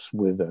laps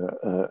with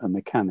a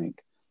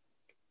mechanic,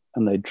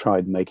 and they'd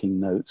tried making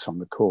notes on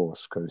the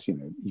course because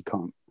you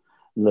can't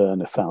learn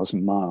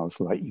 1,000 miles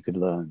like you could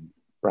learn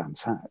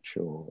Brands Hatch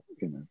or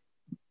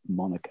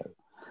Monaco.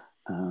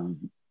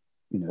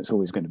 It's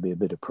always going to be a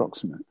bit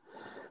approximate.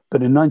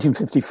 But in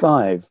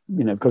 1955,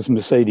 because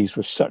Mercedes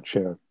was such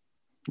a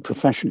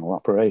professional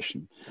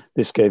operation,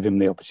 this gave him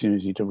the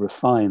opportunity to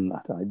refine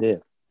that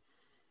idea.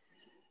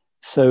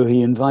 So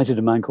he invited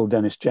a man called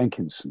Dennis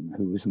Jenkinson,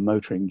 who was a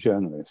motoring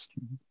journalist.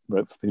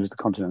 He was the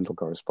Continental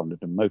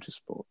correspondent of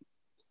Motorsport,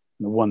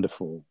 and a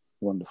wonderful,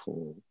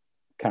 wonderful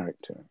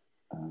character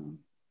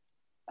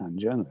and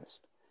journalist,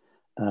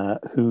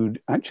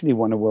 who'd actually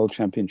won a world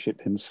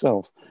championship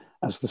himself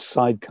as the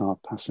sidecar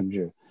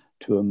passenger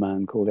to a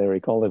man called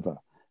Eric Oliver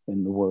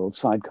in the World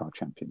Sidecar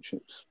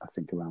Championships, I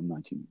think around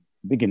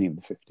beginning of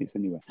the 50s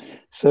anyway.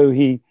 So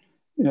he,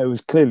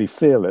 was clearly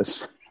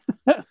fearless,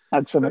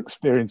 had some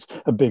experience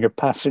of being a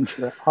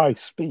passenger at high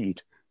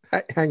speed.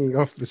 Hanging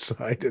off the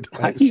side at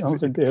high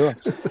speed.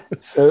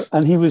 So,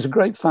 and he was a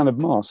great fan of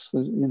Moss,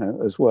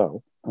 as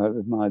well. I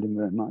admired him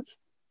very much.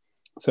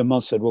 So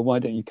Moss said, well, why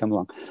don't you come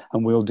along?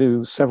 And we'll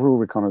do several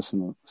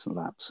reconnaissance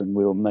laps and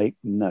we'll make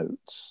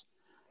notes.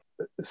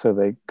 So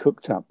they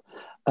cooked up.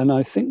 And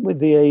I think with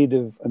the aid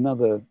of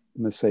another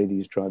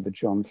Mercedes driver,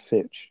 John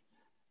Fitch,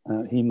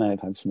 he may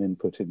have had some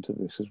input into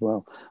this as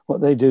well. What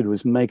they did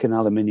was make an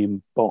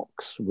aluminium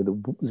box with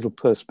a little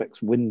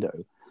perspex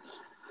window.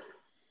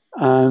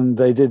 And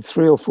they did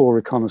 3 or 4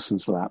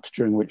 reconnaissance laps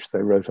during which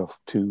they wrote off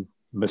 2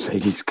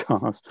 Mercedes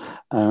cars.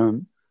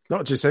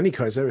 Not just any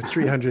cars, there were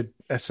 300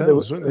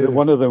 SLs, weren't there?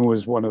 One of them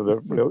was one of the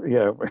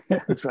real,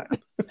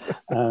 exactly.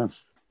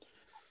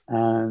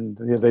 And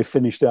they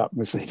finished up.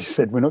 Mercedes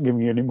said, we're not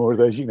giving you any more of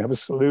those. You can have a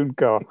saloon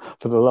car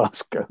for the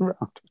last go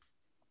round.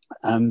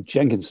 And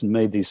Jenkinson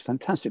made these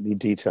fantastically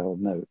detailed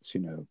notes,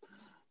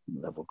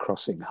 level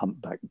crossing,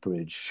 humpback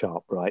bridge,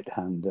 sharp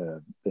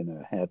right-hander,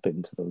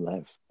 hairpin to the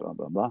left, blah,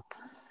 blah, blah.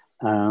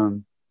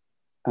 And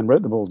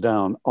wrote them all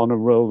down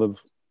on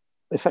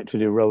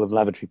effectively a roll of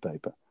lavatory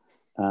paper,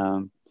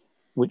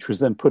 which was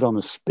then put on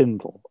a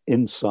spindle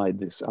inside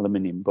this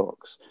aluminium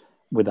box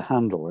with a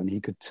handle, and he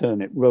could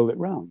roll it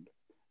round.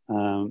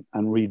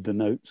 And read the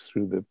notes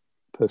through the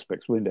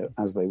perspex window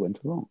as they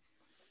went along,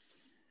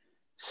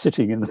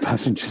 sitting in the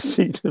passenger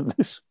seat of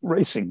this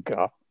racing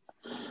car.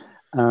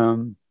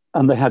 And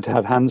they had to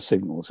have hand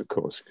signals, of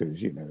course,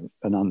 because,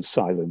 an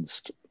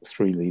unsilenced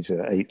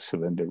 3-litre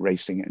 8-cylinder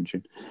racing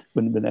engine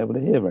wouldn't have been able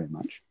to hear very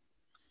much.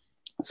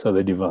 So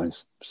they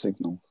devised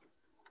signals.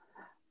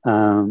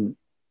 It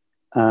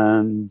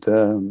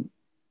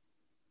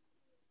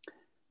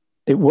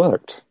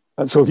worked.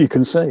 That's all you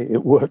can say.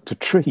 It worked a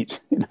treat.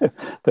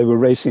 They were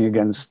racing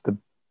against the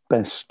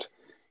best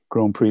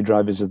Grand Prix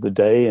drivers of the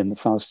day and the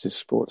fastest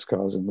sports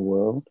cars in the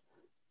world,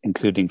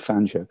 including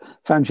Fangio.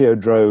 Fangio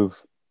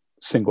drove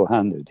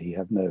single-handed. He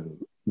had no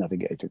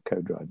navigator,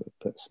 co-driver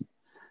person,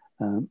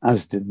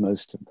 as did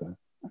most of the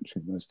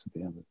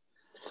others.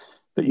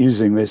 But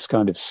using this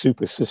kind of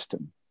super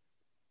system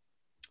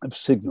of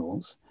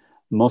signals,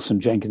 Moss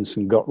and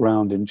Jenkinson got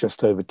round in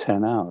just over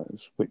 10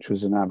 hours, which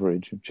was an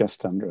average of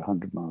just under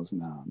 100 miles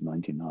an hour,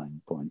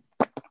 99 point,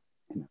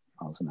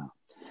 miles an hour.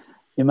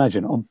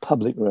 Imagine on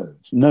public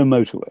roads, no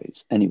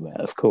motorways anywhere,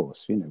 of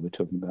course. We're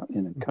talking about,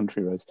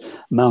 country roads,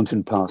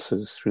 mountain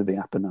passes through the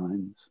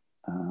Apennines.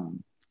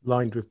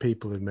 Lined with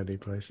people in many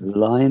places.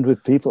 Lined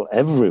with people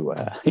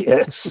everywhere.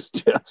 Yes,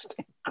 just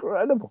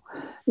incredible.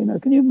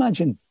 Can you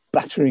imagine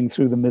battering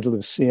through the middle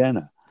of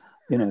Siena?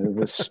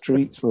 The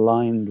streets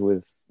lined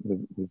with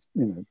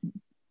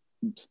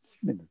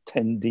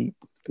 10 deep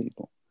with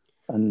people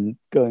and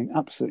going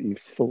absolutely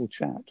full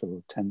chat,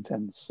 or 10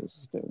 tenths, as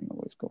Sterling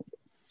always called it,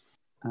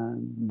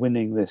 and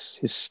winning this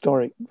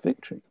historic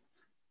victory,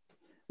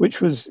 which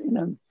was,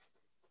 in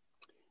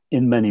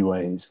many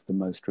ways, the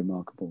most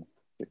remarkable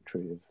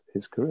victory of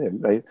his career.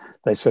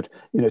 They said,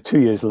 2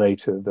 years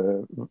later,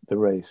 the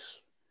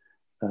race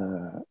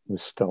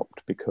was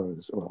stopped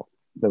because,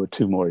 there were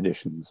 2 more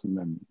editions, and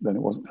then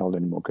it wasn't held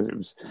anymore because it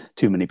was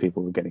too many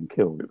people were getting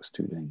killed. It was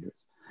too dangerous.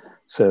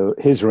 So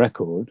his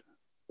record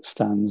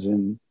stands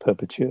in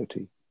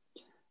perpetuity.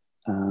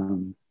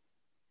 And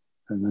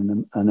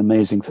an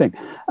amazing thing.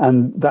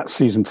 And that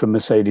season for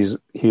Mercedes,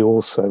 he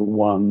also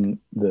won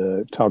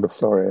the Targa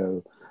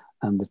Florio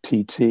and the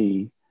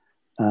TT,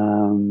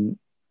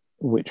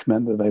 which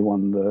meant that they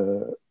won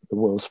the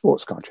World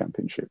Sports Car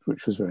Championship,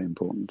 which was very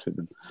important to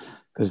them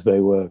because they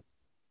were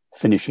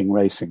finishing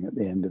racing at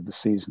the end of the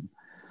season.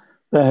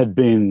 There had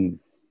been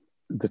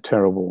the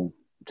terrible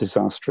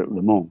disaster at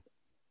Le Mans,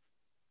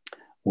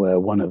 where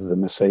one of the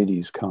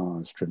Mercedes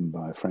cars, driven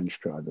by a French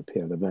driver,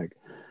 Pierre Levegh,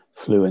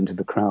 flew into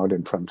the crowd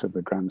in front of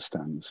the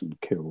grandstands and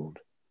killed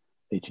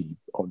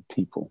 80-odd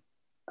people.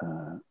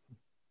 The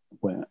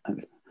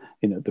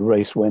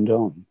race went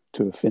on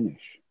to a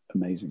finish,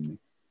 amazingly.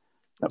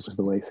 That was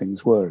the way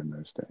things were in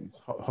those days.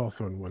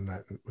 Hawthorne won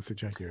that with the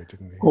Jaguar,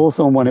 didn't he?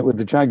 Hawthorne won it with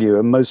the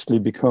Jaguar, mostly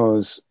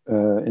because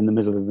in the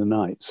middle of the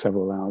night,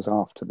 several hours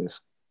after this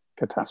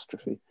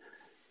catastrophe,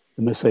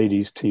 the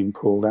Mercedes team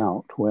pulled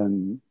out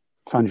when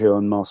Fangio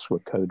and Moss were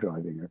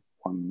co-driving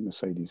one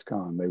Mercedes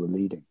car, and they were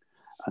leading.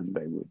 And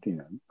they would,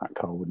 that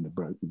car wouldn't have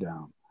broken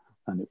down,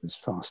 and it was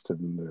faster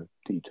than the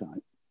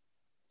D-Type.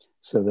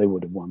 So they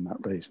would have won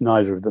that race.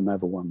 Neither of them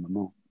ever won Le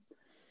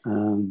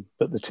Mans.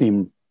 But the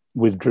team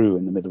withdrew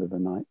in the middle of the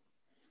night,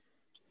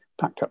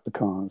 packed up the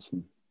cars,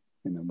 and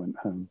went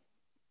home.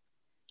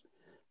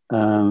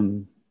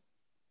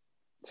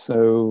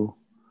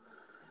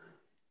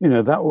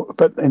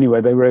 But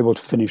anyway, they were able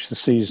to finish the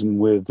season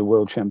with the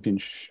World Champion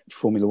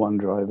Formula One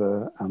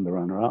driver and the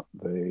runner-up,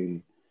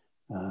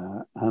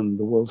 and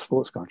the World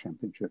Sports Car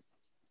Championship,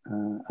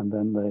 and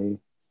then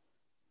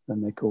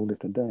they called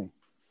it a day.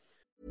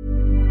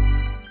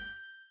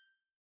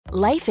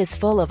 Life is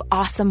full of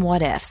awesome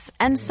what-ifs,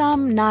 and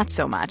some not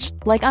so much,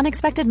 like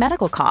unexpected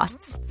medical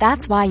costs.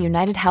 That's why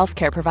United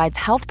Healthcare provides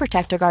Health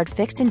Protector Guard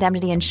fixed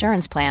indemnity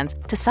insurance plans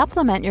to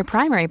supplement your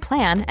primary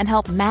plan and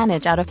help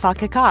manage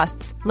out-of-pocket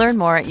costs. Learn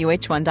more at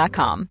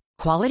uh1.com.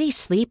 Quality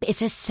sleep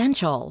is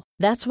essential.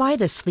 That's why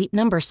the Sleep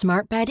Number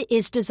Smart Bed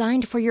is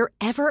designed for your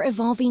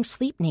ever-evolving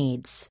sleep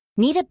needs.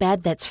 Need a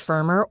bed that's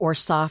firmer or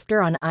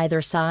softer on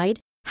either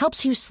side?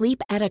 Helps you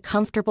sleep at a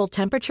comfortable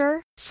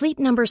temperature? Sleep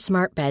Number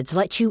Smart Beds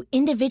let you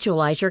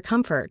individualize your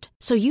comfort,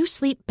 so you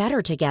sleep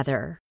better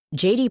together.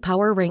 J.D.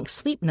 Power ranks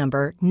Sleep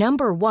Number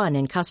number 1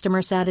 in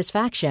customer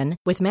satisfaction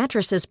with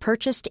mattresses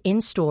purchased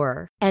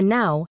in-store. And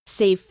now,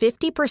 save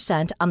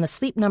 50% on the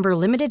Sleep Number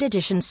Limited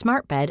Edition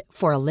Smart Bed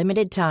for a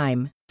limited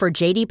time. For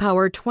J.D.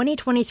 Power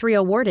 2023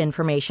 award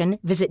information,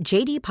 visit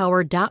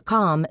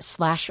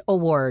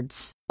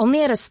jdpower.com/awards.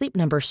 Only at a Sleep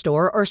Number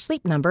store or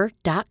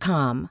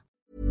sleepnumber.com.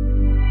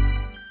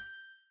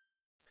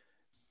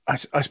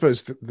 I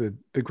suppose the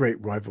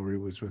great rivalry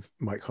was with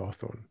Mike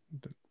Hawthorne.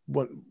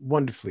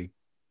 Wonderfully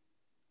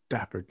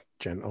dapper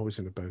gent, always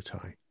in a bow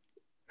tie.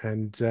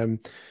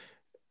 And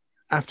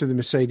after the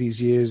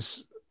Mercedes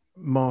years,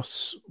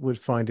 Moss would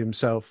find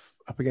himself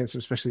up against him,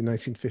 especially in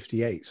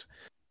 1958.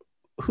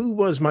 Who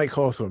was Mike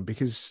Hawthorne?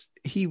 Because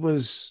he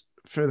was,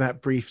 for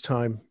that brief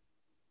time,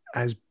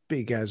 as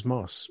big as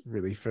Moss,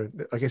 really. For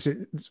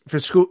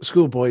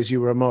schoolboys,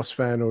 you were a Moss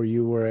fan, or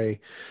you were a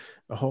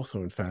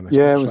Hawthorne fan.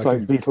 Yeah, it was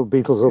like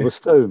Beatles or the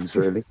Stones,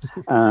 really.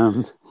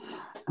 It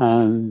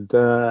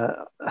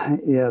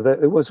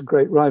was a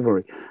great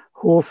rivalry.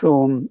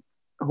 Hawthorne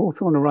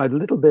arrived a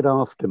little bit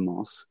after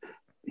Moss.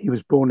 He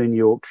was born in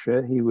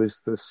Yorkshire. He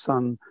was the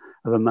son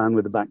of a man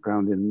with a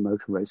background in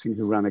motor racing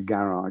who ran a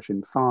garage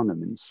in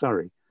Farnham in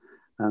Surrey.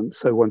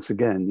 So once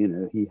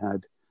again, he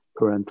had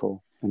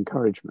parental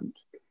encouragement,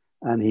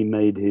 and he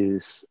made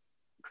his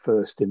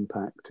first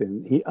impact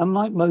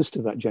unlike most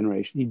of that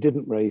generation, he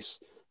didn't race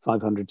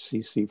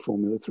 500cc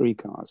Formula 3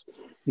 cars.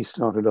 He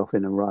started off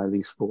in a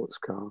Riley sports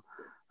car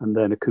and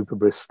then a Cooper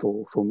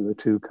Bristol Formula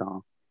 2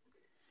 car.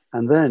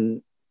 And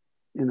then,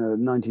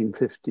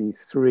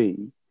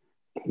 1953,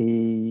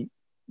 he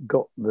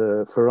got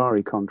the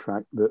Ferrari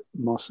contract that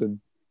Moss had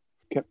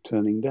kept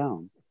turning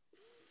down.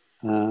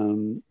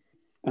 And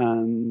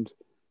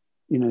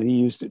he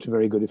used it to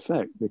very good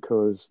effect,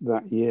 because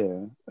that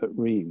year at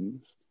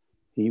Reims,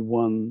 he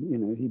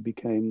won, he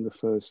became the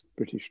first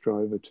British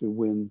driver to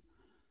win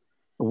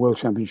a World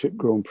Championship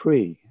Grand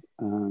Prix,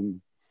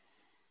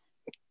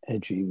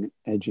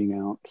 edging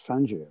out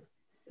Fangio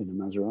in a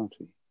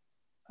Maserati,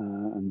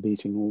 and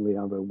beating all the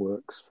other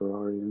works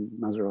Ferrari and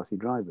Maserati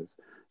drivers.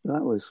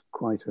 That was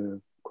quite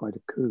a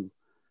coup.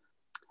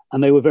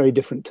 And they were very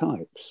different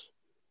types.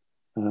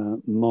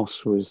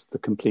 Moss was the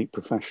complete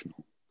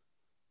professional.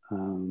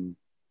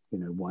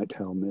 White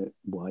helmet,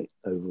 white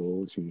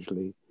overalls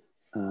usually.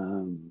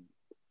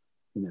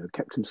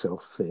 Kept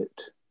himself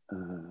fit.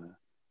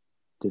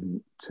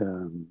 Didn't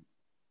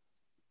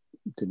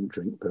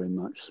drink very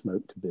much,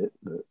 smoked a bit,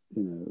 but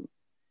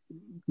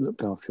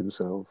looked after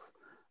himself.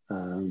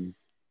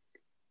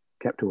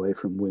 Kept away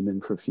from women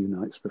for a few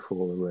nights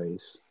before the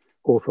race.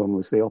 Hawthorn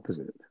was the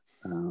opposite,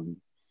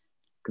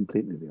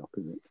 completely the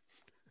opposite.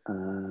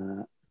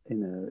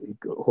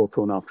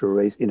 Hawthorn, after a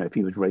race, if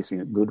he was racing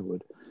at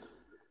Goodwood,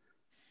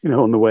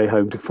 on the way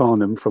home to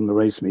Farnham from the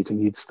race meeting,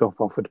 he'd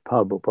stop off at a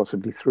pub, or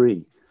possibly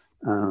three.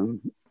 He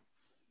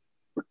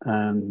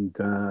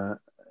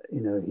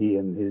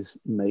and his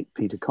mate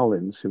Peter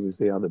Collins, who was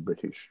the other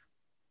British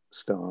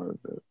star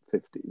of the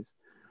 50s,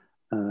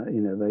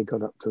 they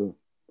got up to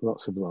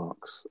lots of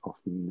larks,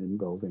 often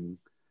involving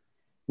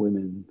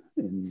women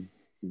in,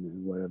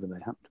 wherever they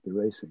happened to be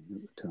racing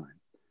at the time.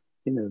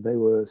 They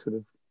were sort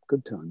of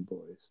good time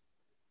boys.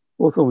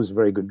 Hawthorn was a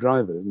very good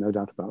driver, no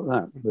doubt about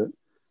that, but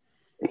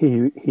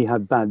he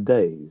had bad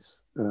days.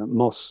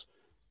 Moss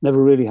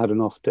never really had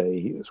an off day.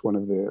 It was one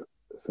of the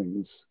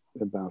things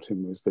about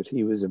him, was that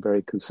he was a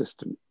very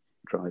consistent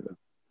driver.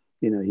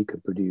 He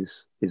could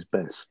produce his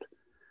best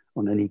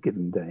on any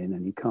given day in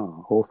any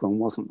car. Hawthorn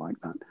wasn't like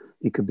that.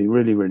 He could be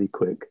really, really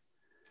quick.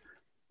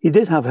 He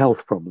did have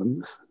health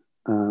problems,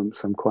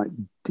 some quite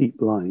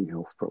deep-lying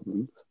health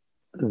problems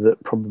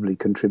that probably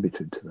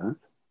contributed to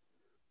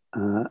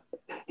that.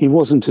 He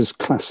wasn't as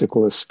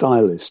classical a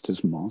stylist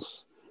as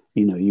Moss.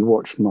 You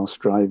watched Moss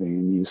driving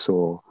and you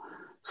saw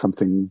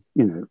something,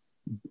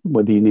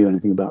 whether you knew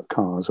anything about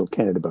cars or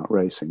cared about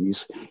racing,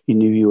 you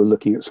knew you were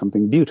looking at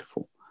something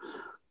beautiful.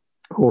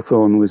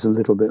 Hawthorn was a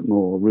little bit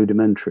more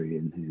rudimentary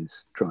in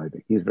his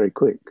driving. He's very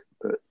quick,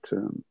 but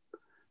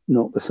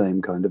not the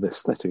same kind of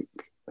aesthetic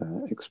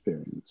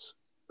experience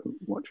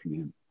watching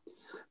him.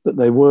 But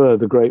they were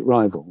the great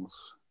rivals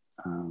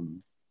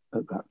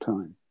at that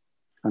time.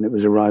 And it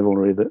was a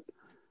rivalry that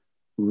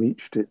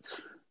reached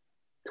its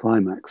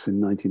climax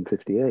in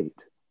 1958.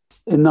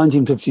 In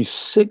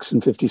 1956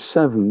 and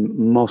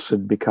 57, Moss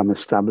had become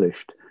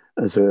established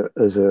as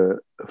a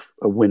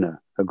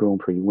winner, a Grand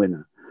Prix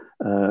winner.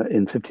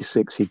 In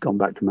 56, he'd gone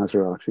back to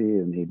Maserati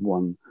and he'd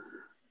won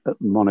at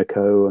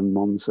Monaco and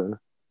Monza.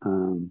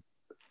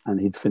 And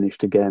he'd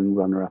finished again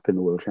runner-up in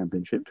the World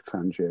Championship to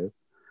Fangio.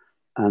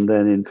 And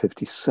then in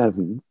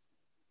 57,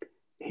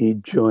 he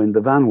joined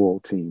the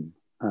Vanwall team,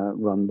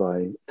 run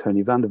by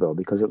Tony Vandervelde,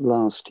 because at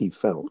last he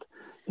felt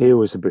here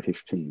was a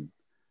British team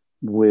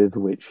with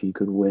which he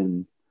could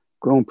win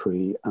Grand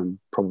Prix and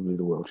probably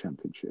the World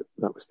Championship.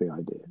 That was the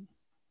idea.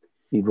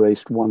 He'd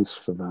raced once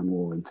for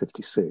Vanwall in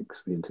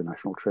 56, the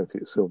International Trophy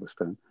at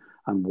Silverstone,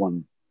 and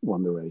won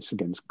the race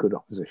against good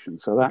opposition.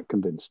 So that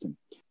convinced him.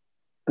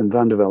 And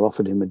Vandervelde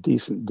offered him a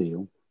decent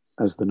deal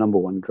as the number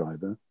one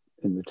driver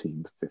in the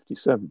team for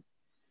 57.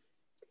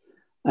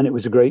 And it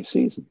was a great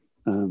season.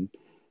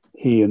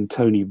 He and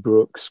Tony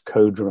Brooks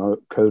co-drove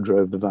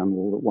the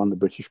Vanwall that won the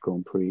British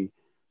Grand Prix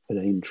at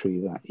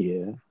Aintree that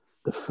year.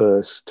 The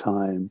first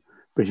time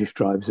British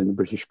drivers in a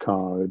British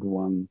car had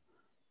won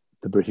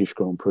the British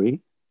Grand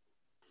Prix.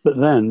 But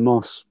then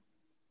Moss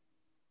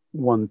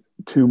won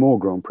two more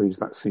Grand Prix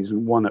that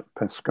season, one at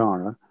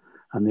Pescara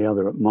and the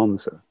other at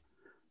Monza,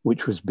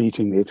 which was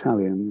beating the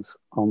Italians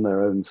on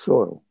their own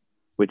soil,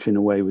 which in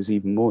a way was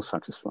even more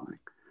satisfying,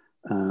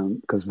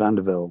 because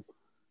Vandervelde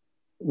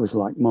was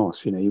like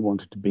Moss, he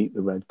wanted to beat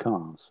the red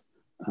cars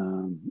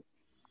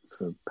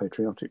for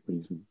patriotic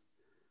reasons.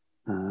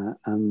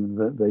 And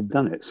that they'd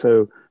done it.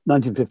 So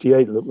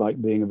 1958 looked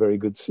like being a very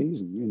good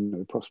season.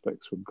 The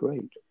prospects were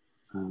great.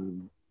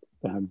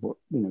 They had what,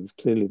 was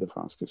clearly the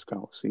fastest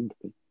car, seemed to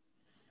be.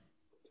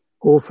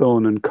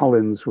 Hawthorn and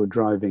Collins were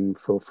driving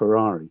for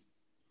Ferrari.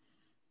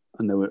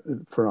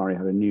 And Ferrari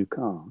had a new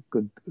car,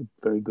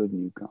 very good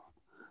new car,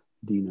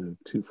 Dino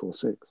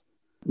 246.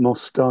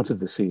 Moss started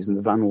the season.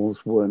 The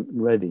Vanwalls weren't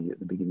ready at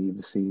the beginning of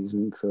the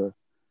season for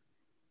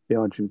the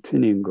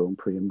Argentinian Grand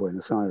Prix in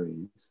Buenos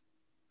Aires.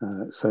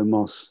 So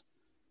Moss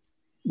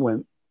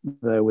went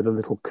there with a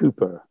little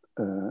Cooper.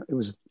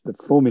 The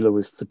formula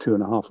was for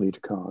 2.5 litre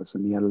cars,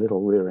 and he had a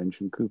little rear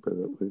engine Cooper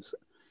that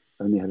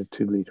only had a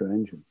 2 litre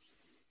engine.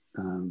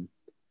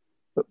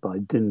 But by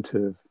dint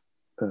of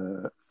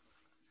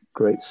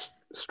great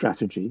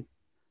strategy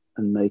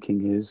and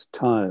making his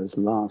tyres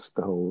last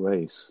the whole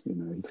race, he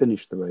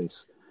finished the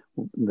race.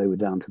 They were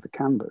down to the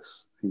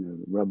canvas. The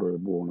rubber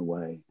had worn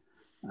away.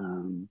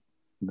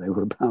 They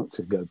were about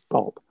to go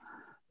pop.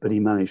 but he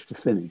managed to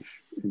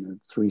finish,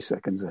 3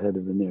 seconds ahead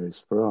of the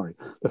nearest Ferrari.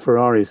 The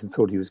Ferraris had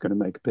thought he was going to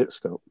make a pit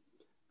stop,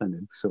 and they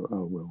thought,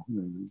 oh, well,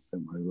 don't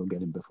worry, we'll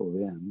get him before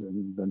the end.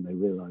 And then they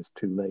realized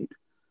too late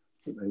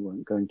that they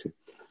weren't going to.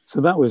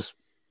 So that was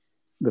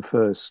the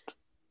first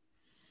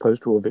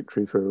post-war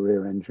victory for a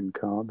rear-engine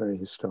car, very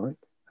historic.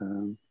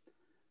 And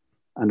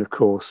of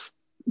course,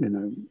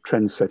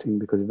 trend-setting,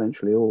 because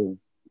eventually all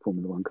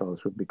Formula One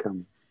cars would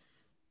become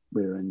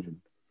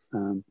rear-engine.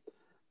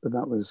 But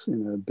that was,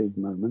 a big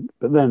moment.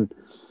 But then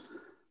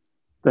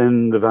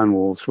the Van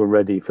Walls were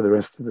ready for the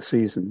rest of the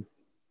season.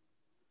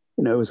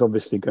 It was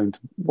obviously going to,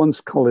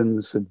 once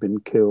Collins had been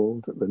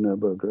killed at the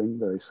Nürburgring,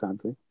 very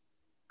sadly,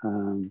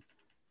 the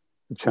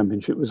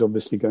championship was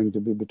obviously going to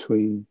be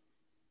between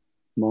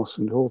Moss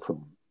and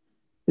Hawthorn.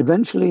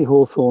 Eventually,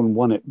 Hawthorn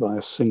won it by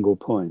a single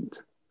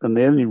point. And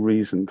the only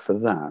reason for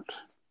that,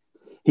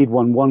 he'd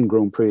won 1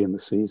 Grand Prix in the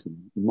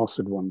season. Moss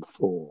had won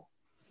 4.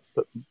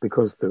 But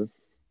because the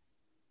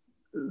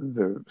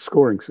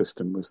scoring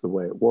system was the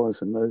way it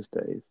was in those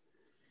days,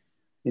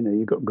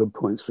 you got good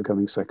points for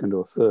coming second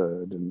or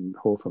third, and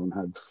Hawthorn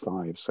had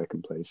 5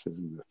 second places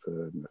and the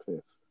third and the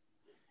fifth.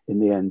 In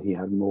the end, he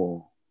had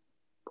more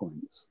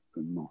points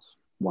than Moss.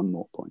 One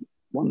more point.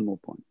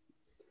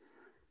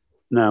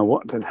 Now,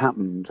 what had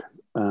happened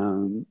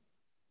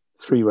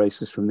 3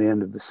 races from the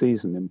end of the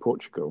season in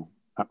Portugal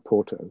at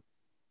Porto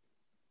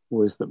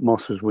was that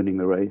Moss was winning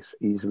the race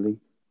easily.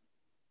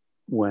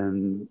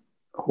 When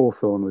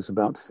Hawthorn was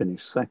about to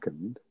finish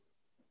second,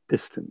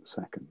 distant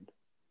second,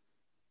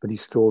 but he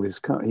stalled his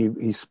car.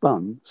 He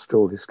spun,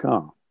 stalled his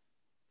car.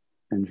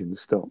 Engine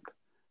stopped.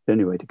 The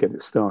only way to get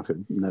it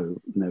started,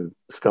 no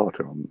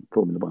starter on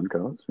Formula One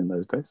cars in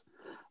those days,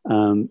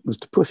 was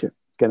to push it,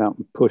 get out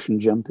and push and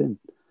jump in.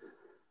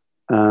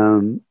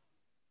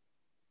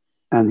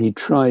 And he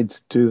tried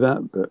to do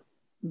that, but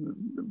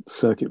the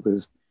circuit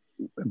was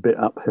a bit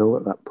uphill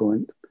at that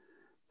point.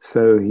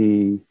 So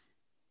he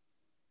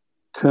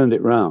turned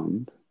it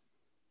round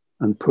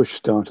and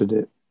push-started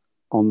it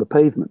on the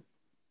pavement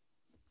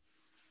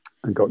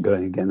and got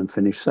going again and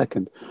finished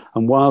second.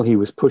 And while he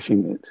was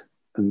pushing it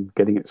and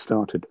getting it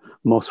started,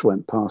 Moss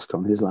went past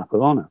on his lap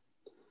of honour,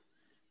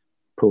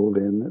 pulled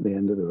in at the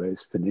end of the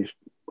race, finished.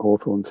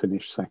 Hawthorn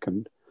finished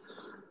second.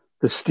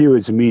 The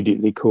stewards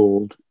immediately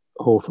called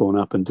Hawthorn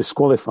up and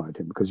disqualified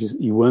him because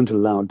you weren't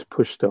allowed to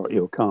push-start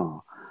your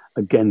car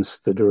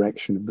against the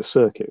direction of the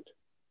circuit,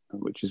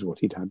 which is what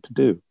he'd had to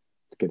do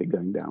to get it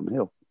going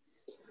downhill.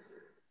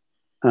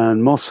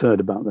 And Moss heard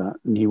about that,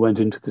 and he went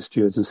into the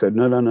stewards and said,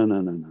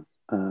 no.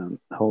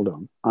 Hold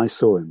on. I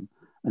saw him,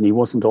 and he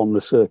wasn't on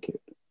the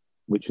circuit,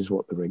 which is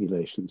what the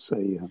regulations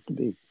say you have to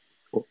be.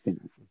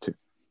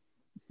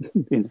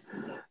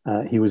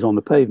 He was on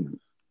the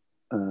pavement.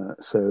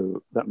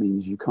 So that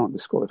means you can't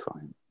disqualify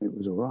him. It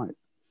was all right.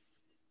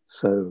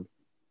 So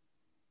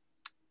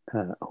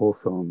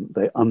Hawthorn,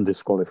 they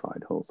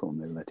undisqualified Hawthorn.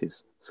 They let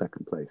his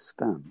second place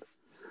stand,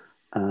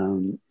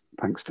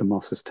 thanks to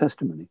Moss's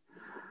testimony.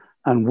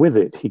 And with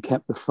it, he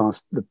kept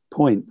the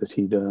point that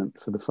he'd earned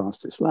for the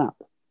fastest lap.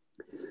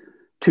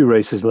 2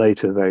 races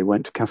later, they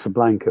went to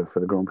Casablanca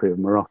for the Grand Prix of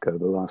Morocco,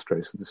 the last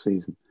race of the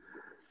season.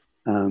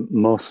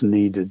 Moss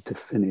needed to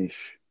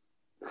finish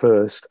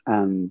first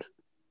and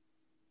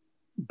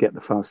get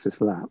the fastest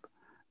lap,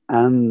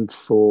 and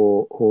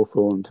for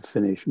Hawthorn to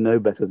finish no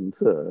better than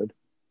third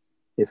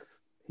if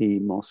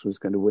Moss was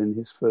going to win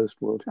his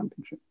first World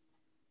Championship.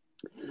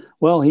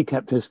 Well, he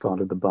kept his part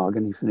of the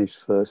bargain. He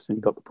finished first and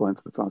he got the point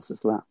for the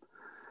fastest lap.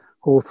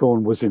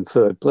 Hawthorn was in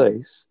third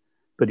place,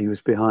 but he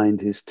was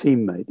behind his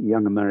teammate, a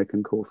young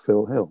American called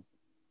Phil Hill.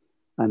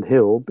 And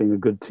Hill, being a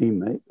good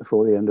teammate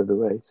before the end of the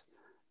race,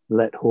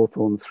 let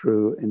Hawthorn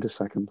through into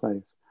second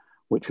place,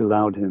 which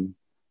allowed him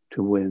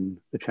to win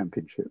the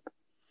championship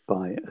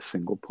by a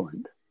single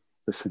point.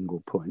 The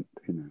single point,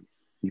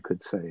 you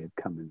could say had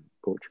come in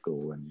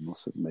Portugal when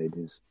Moss had made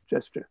his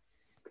gesture.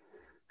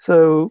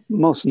 So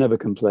Moss never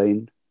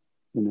complained.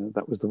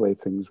 That was the way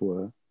things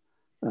were.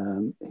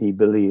 He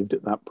believed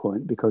at that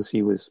point, because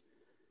he was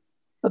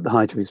at the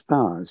height of his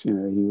powers. He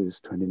was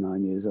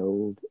 29 years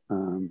old,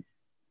 and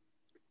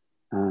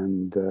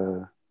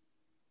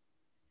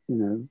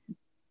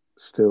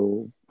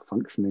still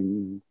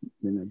functioning,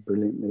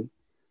 brilliantly.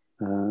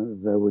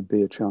 There would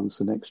be a chance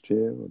the next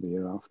year or the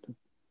year after.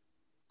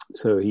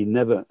 So he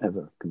never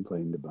ever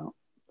complained about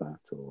that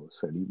or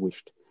said he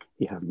wished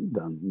he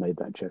hadn't made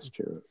that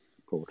gesture at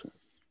Porto.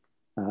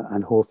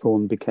 And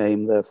Hawthorn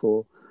became,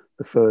 therefore,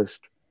 the first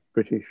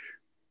British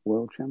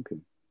world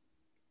champion.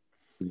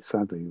 And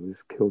sadly, he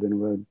was killed in a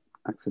road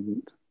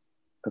accident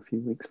a few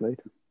weeks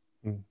later.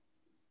 Mm.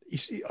 You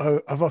see,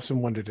 I've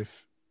often wondered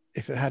if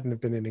it hadn't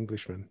have been an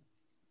Englishman,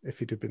 if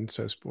he'd have been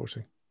so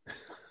sporting.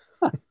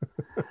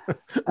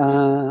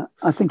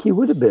 I think he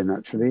would have been,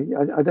 actually.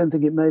 I don't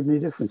think it made any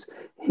difference.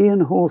 He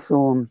and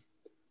Hawthorn,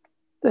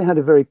 they had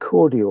a very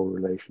cordial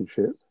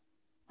relationship.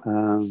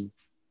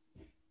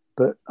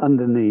 But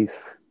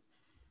underneath,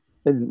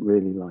 they didn't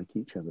really like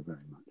each other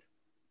very much.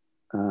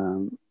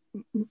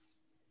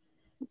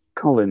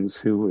 Collins,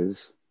 who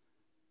was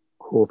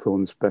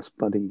Hawthorne's best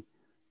buddy,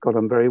 got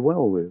on very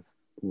well with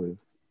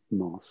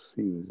Moss.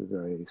 He was a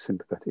very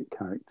sympathetic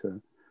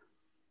character.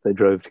 They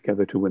drove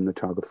together to win the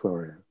Targa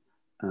Florio.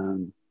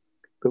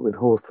 But with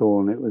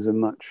Hawthorne, it was a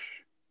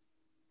much,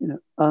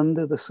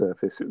 under the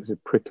surface, it was a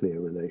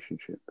pricklier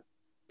relationship.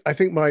 I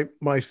think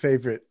my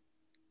favorite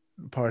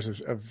part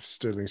of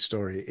Stirling's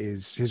story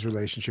is his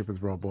relationship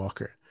with Rob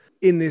Walker.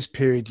 In this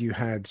period, you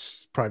had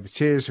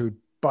privateers who would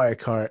buy a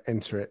car,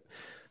 enter it,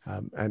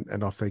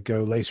 and off they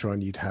go. Later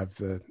on, you'd have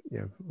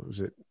what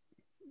was it?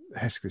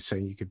 Hesketh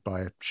saying you could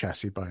buy a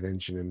chassis, buy an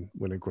engine, and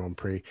win a Grand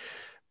Prix.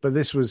 But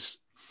this was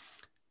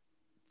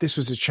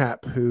a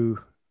chap who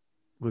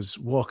was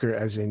Walker,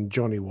 as in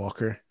Johnny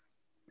Walker,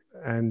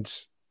 and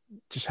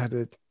just had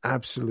an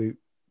absolute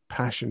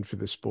passion for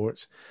the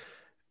sport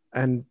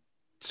and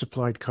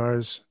supplied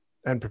cars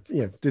and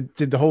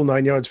did the whole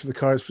 9 yards for the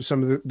cars for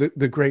some of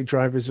the great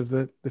drivers of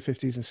the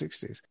 50s and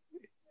 60s.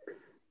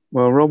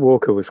 Well, Rob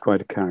Walker was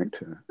quite a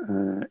character.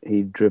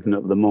 He'd driven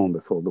at Le Mans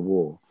before the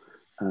war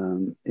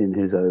in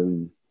his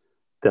own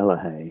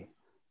Delahaye,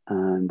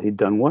 and he'd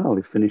done well.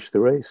 He finished the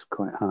race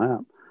quite high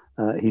up.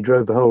 He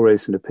drove the whole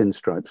race in a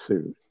pinstripe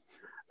suit,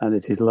 and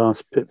at his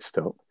last pit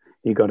stop,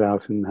 he got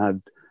out and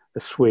had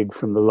a swig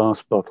from the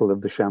last bottle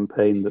of the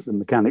champagne that the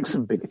mechanics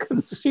had been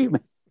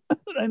consuming, and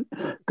then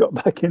got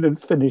back in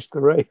and finished the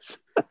race.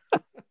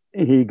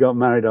 He got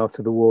married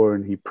after the war,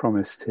 and he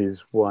promised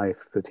his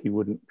wife that he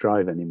wouldn't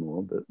drive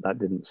anymore, but that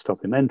didn't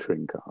stop him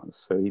entering cars.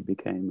 So he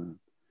became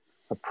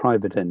a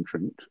private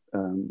entrant,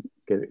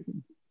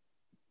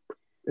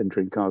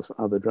 entering cars for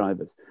other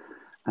drivers.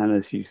 And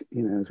as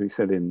as we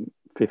said, in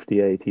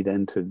 58, he'd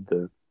entered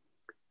the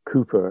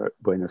Cooper at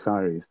Buenos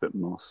Aires that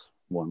Moss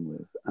won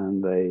with,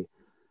 and they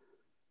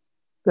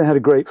had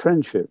a great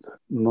friendship.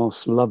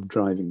 Moss loved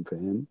driving for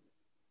him.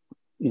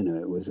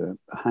 It was a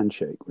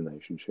handshake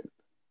relationship.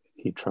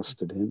 He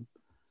trusted him.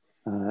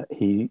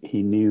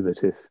 He knew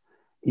that if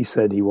he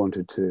said he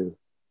wanted to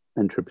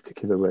enter a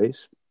particular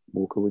race,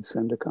 Walker would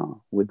send a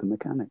car with the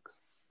mechanics.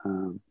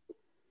 And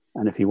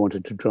if he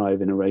wanted to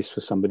drive in a race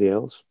for somebody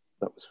else,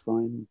 that was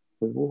fine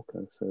with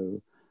Walker.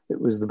 So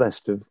it was the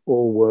best of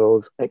all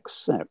worlds,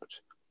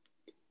 except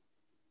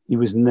he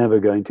was never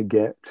going to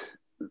get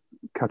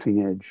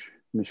cutting edge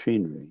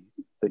machinery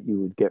that you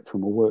would get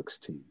from a works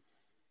team.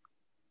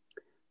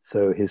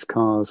 So his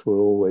cars were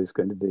always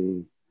going to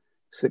be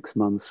 6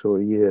 months or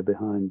a year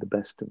behind the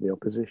best of the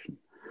opposition.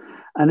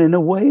 And in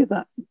a way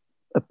that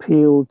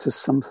appealed to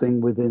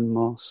something within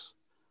Moss.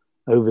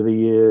 Over the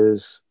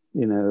years,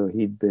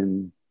 he'd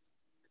been,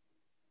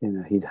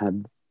 he'd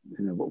had,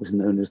 what was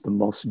known as the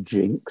Moss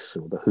jinx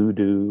or the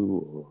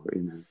hoodoo,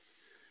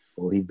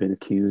 or he'd been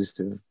accused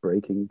of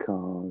breaking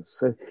cars.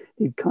 So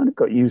he'd kind of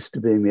got used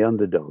to being the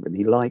underdog, and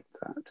he liked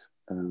that.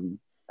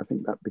 I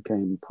think that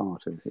became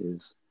part of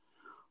his,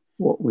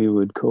 what we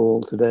would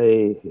call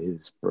today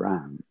his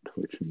brand,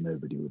 which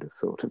nobody would have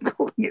thought of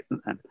calling it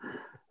that.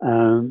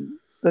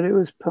 But it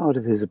was part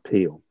of his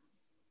appeal,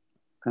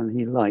 and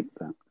he liked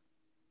that.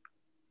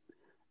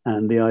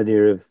 And the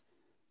idea of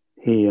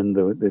he and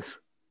this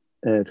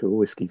heir to a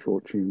whiskey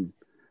fortune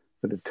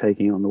sort of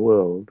taking on the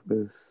world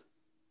was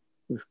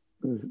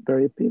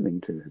very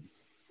appealing to him.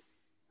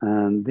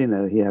 And,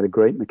 he had a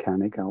great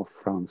mechanic, Alf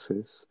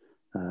Francis,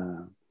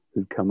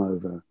 who'd come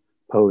over,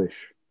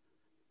 Polish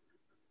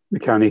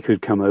mechanic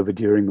who'd come over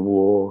during the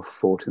war,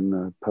 fought in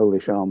the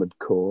Polish Armoured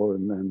Corps,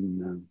 and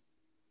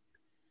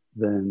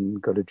then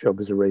got a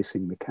job as a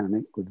racing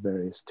mechanic with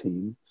various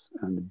teams,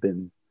 and had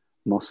been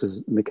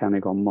Moss's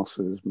mechanic on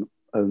Moss's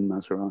own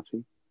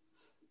Maserati.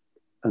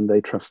 And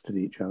they trusted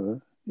each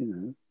other,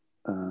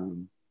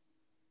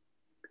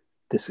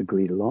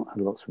 disagreed a lot, had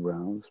lots of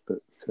rows,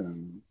 but,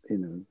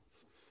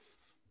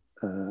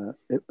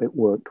 it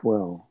worked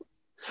well.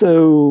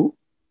 So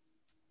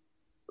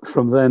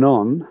from then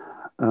on,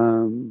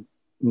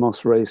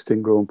 Moss raced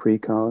in Grand Prix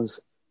cars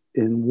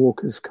in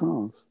Walker's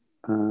cars,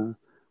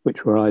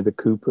 which were either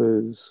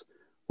Coopers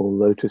or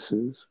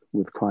Lotuses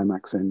with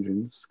Climax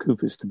engines,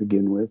 Coopers to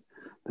begin with.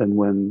 Then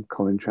when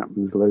Colin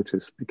Chapman's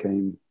Lotus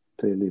became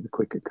clearly the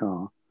quicker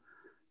car,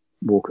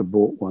 Walker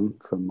bought one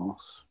for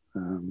Moss.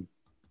 And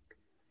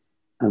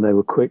they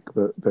were quick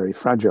but very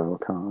fragile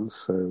cars.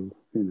 So,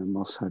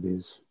 Moss had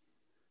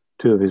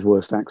two of his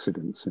worst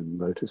accidents in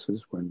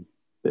Lotuses when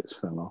bits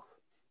fell off.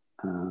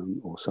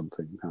 Or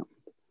something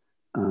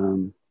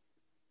happened.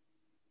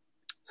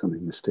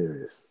 Something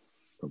mysterious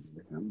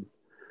probably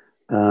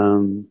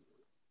happened.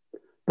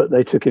 But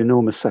they took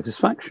enormous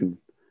satisfaction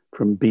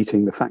from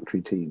beating the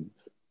factory teams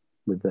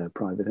with their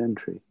private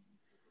entry.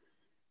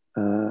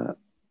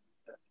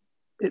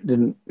 It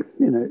didn't,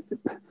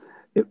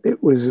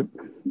 it was,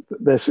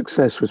 their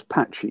success was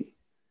patchy.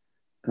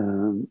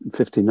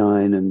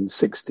 59 and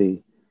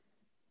 60,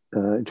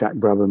 Jack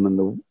Brabham and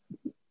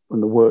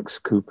the Works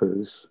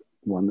Coopers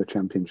won the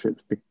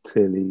championships.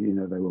 Clearly,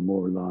 they were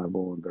more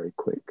reliable and very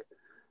quick.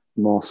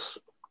 Moss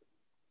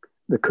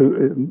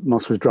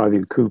was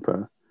driving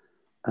Cooper.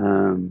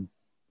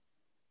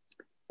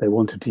 They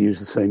wanted to use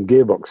the same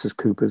gearbox as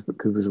Coopers, but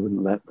Coopers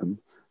wouldn't let them.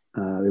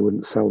 They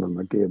wouldn't sell them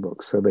a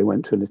gearbox, so they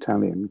went to an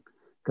Italian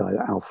guy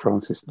that Alf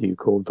Francis knew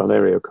called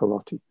Valerio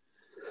Colotti,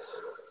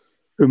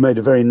 who made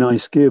a very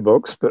nice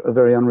gearbox, but a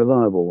very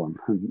unreliable one,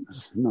 and it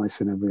was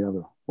nice in every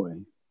other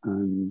way.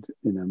 And,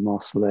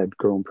 Moss led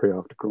Grand Prix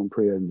after Grand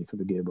Prix only for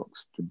the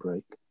gearbox to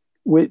break,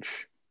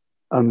 which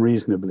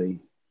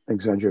unreasonably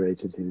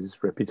exaggerated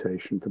his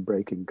reputation for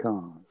breaking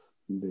cars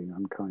and being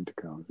unkind to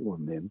cars. It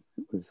wasn't him,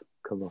 it was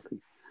Colotti.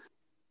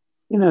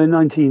 In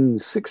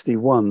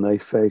 1961, they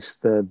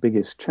faced their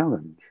biggest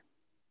challenge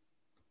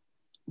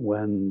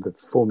when the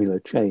formula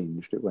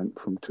changed. It went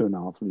from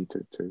 2.5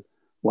 litre to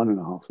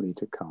 1.5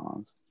 litre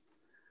cars.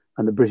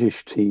 And the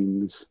British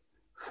teams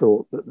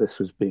thought that this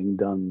was being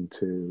done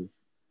to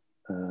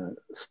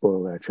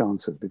spoil their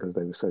chances because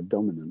they were so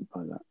dominant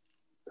by that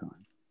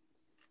time.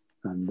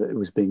 And that it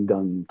was being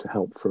done to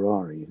help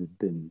Ferrari, who'd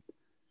been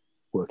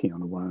working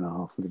on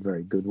a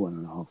very good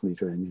 1.5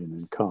 litre engine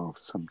in car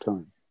for some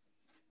time.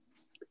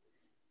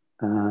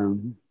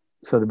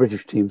 So the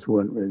British teams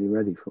weren't really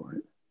ready for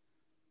it.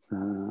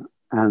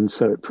 And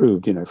so it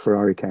proved,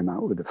 Ferrari came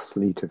out with a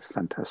fleet of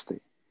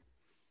fantastic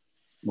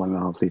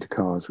 1.5 litre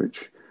cars,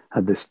 which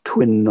had this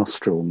twin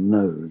nostril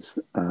nose.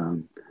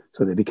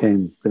 So they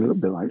became a little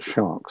bit like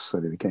sharks. So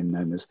they became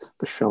known as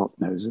the shark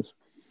noses.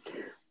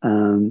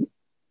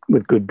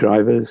 With good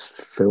drivers,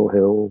 Phil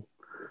Hill,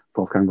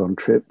 Wolfgang von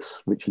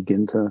Trips, Richie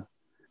Ginter.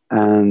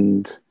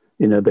 And,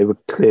 they were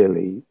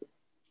clearly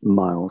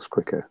miles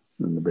quicker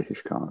than the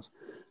British cars.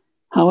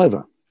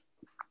 However,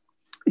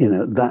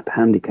 that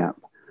handicap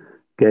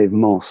gave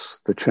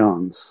Moss the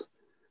chance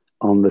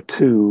on the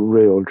two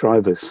real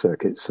drivers'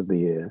 circuits of the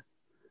year,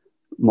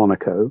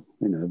 Monaco,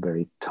 a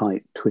very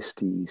tight,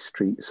 twisty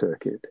street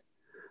circuit,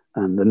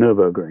 and the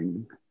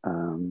Nürburgring,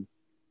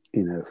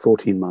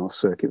 14-mile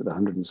circuit with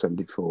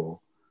 174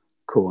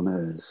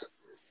 corners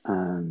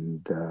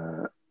and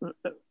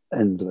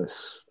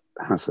endless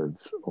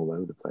hazards all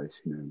over the place.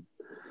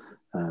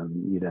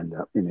 You'd end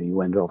up, you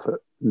went off at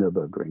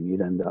Nürburgring,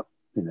 you'd end up,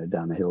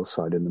 down a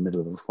hillside in the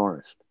middle of a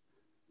forest.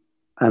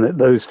 And at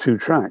those two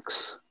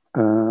tracks,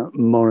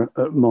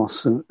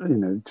 Moss,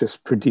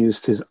 just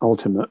produced his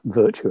ultimate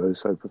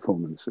virtuoso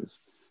performances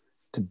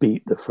to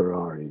beat the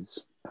Ferraris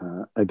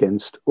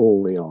against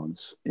all the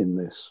odds in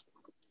this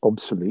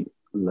obsolete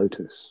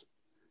Lotus,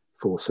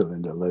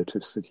 4-cylinder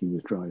Lotus that he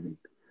was driving.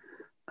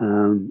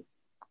 And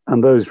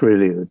those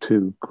really are the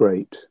two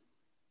great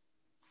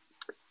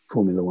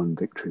Formula One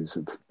victories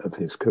of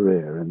his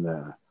career, and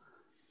they're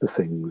the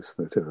things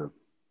that are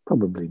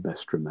probably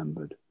best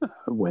remembered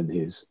when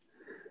his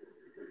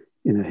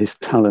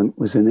talent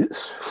was in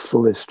its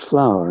fullest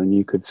flower, and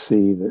you could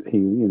see that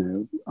he,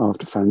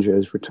 after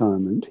Fangio's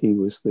retirement, he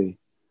was the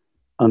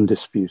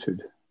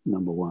undisputed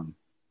number one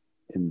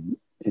in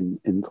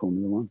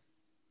Formula One.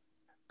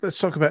 Let's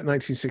talk about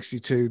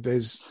 1962.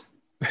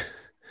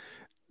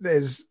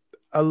 There's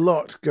a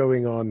lot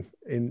going on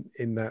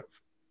in that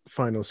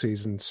final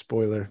season.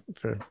 Spoiler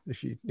for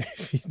if you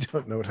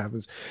don't know what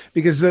happens,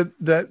 because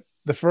the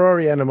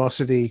Ferrari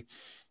animosity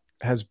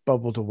has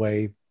bubbled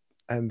away,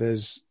 and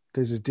there's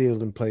a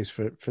deal in place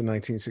for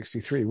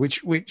 1963,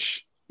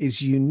 which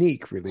is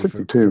unique, really.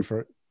 62.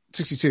 For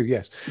 62,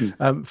 yes,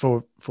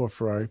 for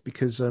Ferrari,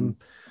 because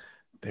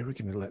they were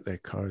going to let their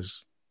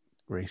cars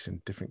race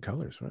in different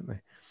colors, weren't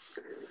they?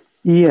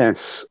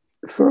 Yes,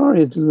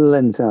 Ferrari had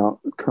lent out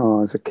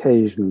cars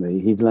occasionally.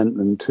 He'd lent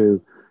them to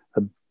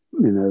a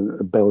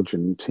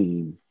Belgian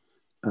team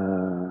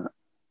a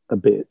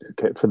bit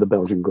for the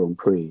Belgian Grand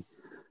Prix,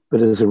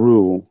 but as a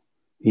rule,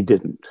 he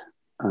didn't.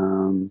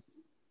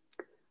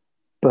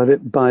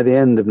 But by the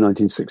end of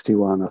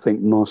 1961, I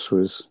think Moss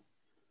was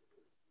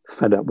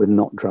fed up with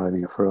not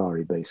driving a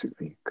Ferrari,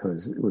 basically,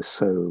 because it was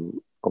so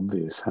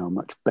obvious how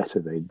much better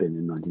they'd been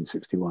in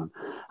 1961.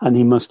 And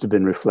he must have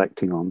been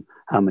reflecting on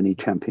how many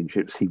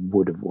championships he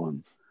would have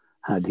won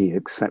had he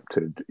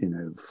accepted,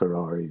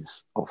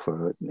 Ferrari's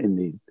offer in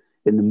the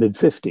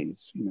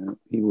mid-50s.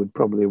 He would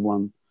probably have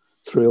won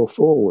 3 or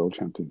 4 world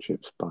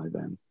championships by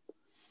then.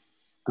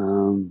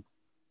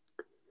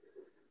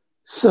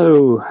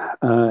 So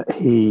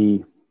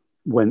he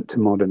went to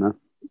Modena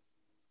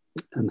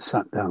and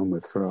sat down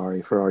with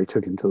Ferrari. Ferrari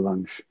took him to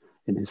lunch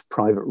in his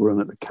private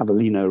room at the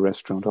Cavallino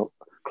restaurant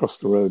across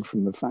the road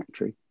from the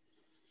factory.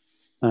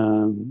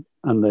 And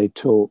they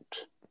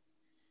talked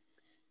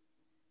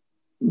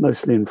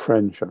mostly in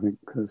French, I think,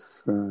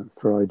 because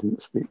Ferrari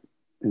didn't speak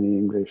any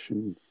English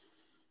and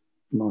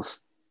Moss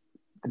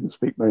didn't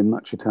speak very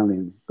much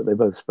Italian, but they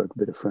both spoke a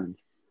bit of French.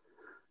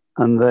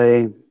 And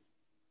they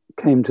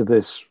came to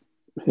this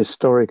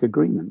historic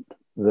agreement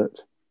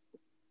that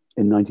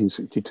in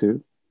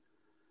 1962,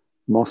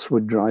 Moss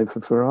would drive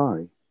for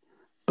Ferrari.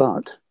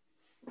 But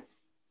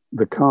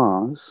the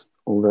cars,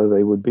 although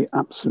they would be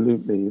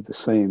absolutely the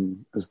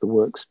same as the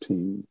works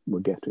team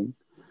were getting,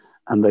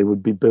 and they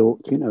would be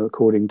built,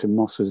 according to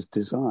Moss's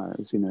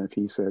desires. If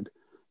he said,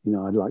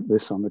 I'd like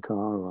this on the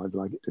car, or I'd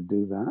like it to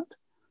do that,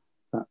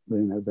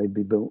 they'd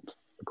be built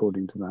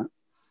according to that.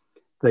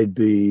 They'd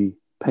be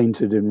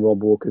painted in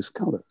Rob Walker's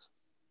colours,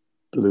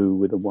 blue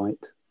with a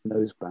white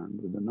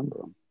noseband with a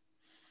number on.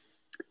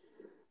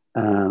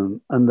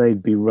 And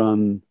they'd be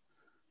run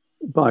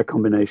by a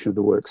combination of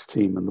the Works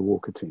team and the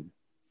Walker team.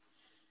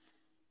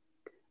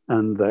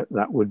 And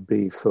that would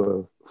be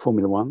for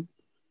Formula One,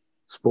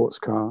 sports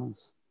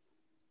cars,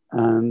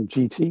 and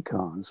GT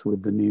cars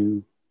with the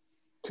new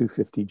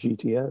 250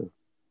 GTO,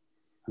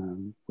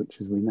 which,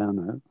 as we now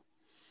know,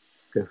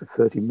 go for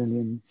 $30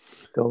 million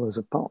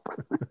a pop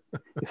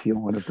if you're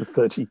one of the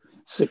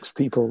 36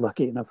 people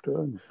lucky enough to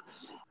own it.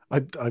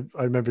 I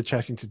remember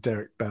chatting to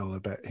Derek Bell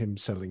about him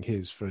selling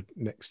his for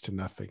next to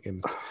nothing,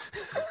 and,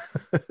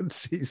 and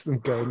sees them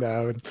go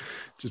now and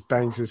just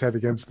bangs his head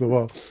against the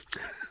wall.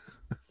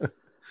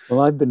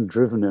 Well, I've been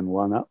driven in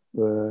one up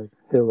the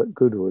hill at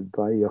Goodwood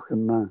by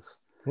Jochen Mass.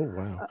 Oh,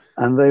 wow.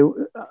 And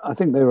I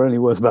think they were only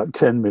worth about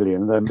 10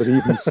 million then, but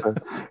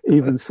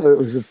even so, it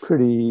was a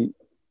pretty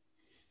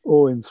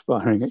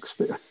awe-inspiring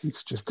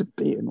experience just to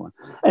be in one.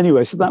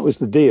 Anyway, so that was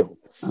the deal.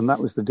 And that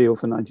was the deal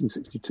for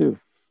 1962.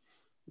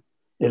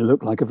 It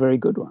looked like a very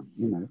good one,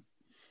 you know.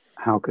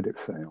 How could it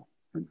fail,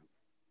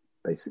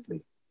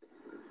 basically?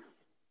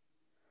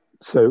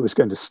 So it was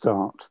going to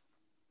start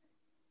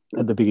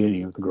at the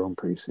beginning of the Grand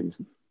Prix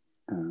season,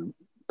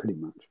 pretty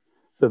much.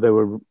 So there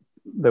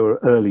were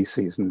early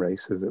season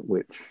races at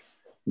which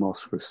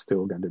Moss was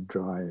still going to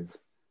drive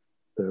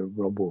the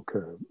Rob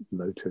Walker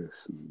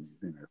Lotus and,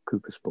 you know,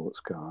 Cooper sports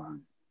car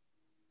and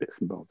bits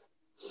and bobs.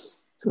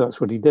 So that's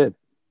what he did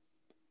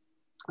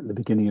at the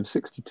beginning of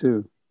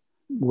 62,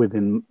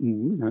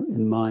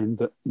 in mind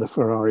that the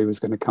Ferrari was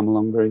going to come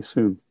along very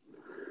soon.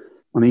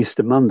 On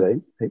Easter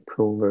Monday,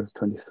 April the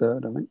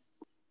 23rd, I think,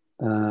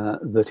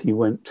 that he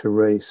went to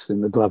race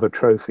in the Glover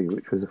Trophy,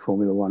 which was a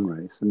Formula One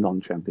race, a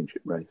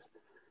non-championship race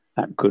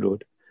at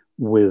Goodwood,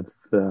 with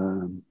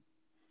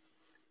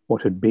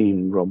what had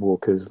been Rob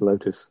Walker's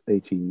Lotus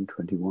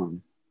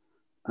 1821,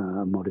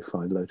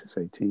 modified Lotus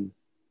 18,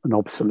 an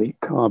obsolete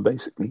car,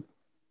 basically,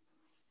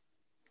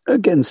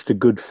 against a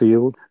good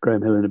field.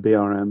 Graham Hill in a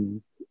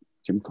BRM,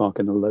 Jim Clark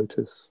in a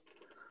Lotus,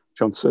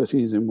 John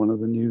Surtees in one of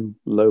the new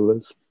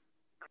Lolas.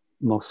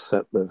 Moss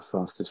set the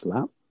fastest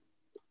lap,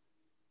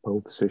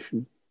 pole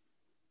position,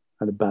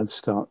 had a bad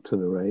start to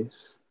the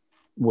race,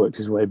 worked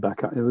his way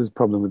back up. It was a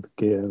problem with the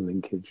gear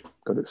linkage,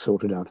 got it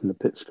sorted out in the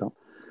pit stop.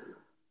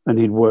 And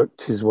he'd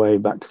worked his way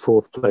back to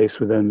fourth place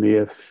with only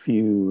a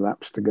few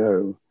laps to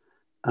go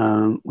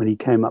when he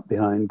came up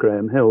behind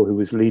Graham Hill, who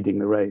was leading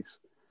the race.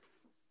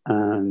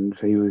 And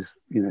he was,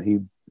 you know,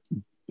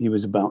 he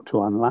was about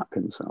to unlap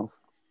himself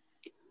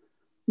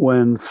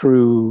when,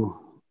 through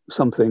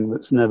something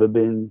that's never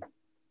been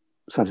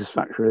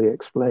satisfactorily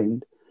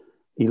explained,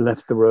 he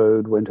left the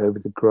road, went over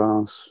the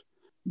grass,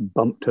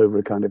 bumped over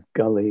a kind of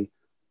gully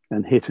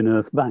and hit an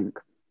earth bank,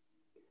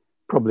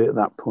 probably at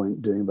that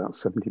point doing about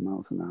 70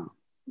 miles an hour,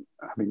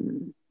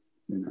 having,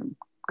 you know,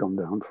 gone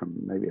down from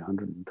maybe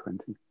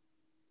 120,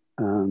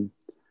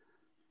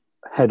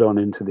 head on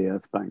into the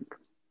earth bank.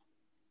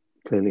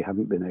 Clearly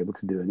hadn't been able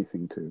to do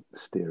anything to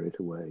steer it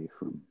away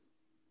from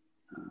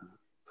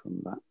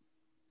that.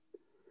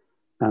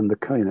 And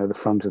the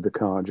front of the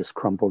car just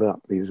crumpled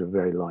up. These were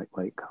very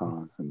lightweight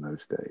cars in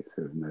those days.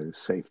 There was no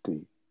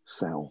safety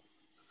cell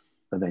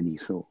of any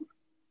sort.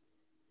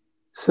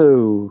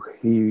 So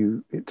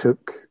it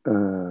took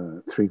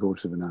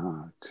 3/4 of an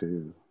hour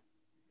to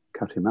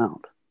cut him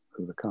out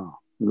of the car.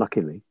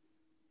 Luckily,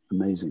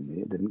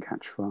 amazingly, it didn't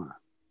catch fire,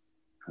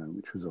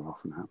 which was what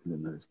often happened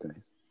in those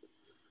days.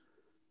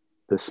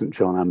 The St.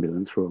 John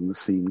ambulance were on the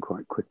scene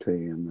quite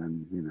quickly, and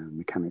then, you know,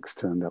 mechanics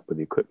turned up with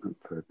the equipment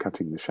for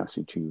cutting the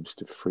chassis tubes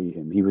to free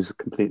him. He was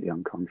completely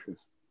unconscious.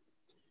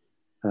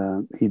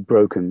 He'd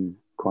broken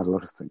quite a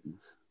lot of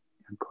things,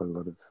 and quite a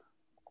lot of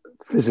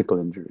physical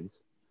injuries.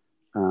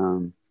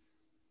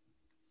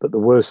 But the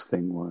worst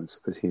thing was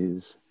that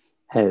his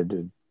head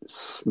had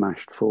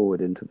smashed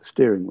forward into the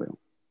steering wheel,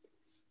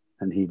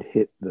 and he'd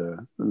hit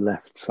the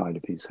left side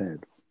of his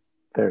head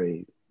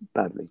very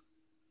badly,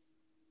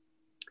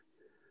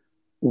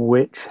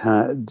 which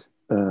had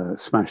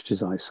smashed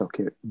his eye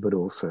socket, but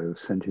also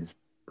sent his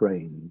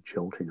brain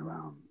jolting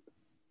around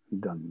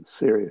and done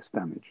serious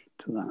damage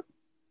to that.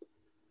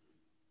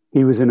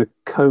 He was in a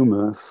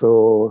coma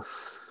for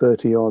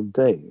 30-odd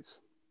days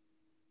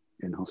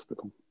in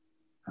hospital.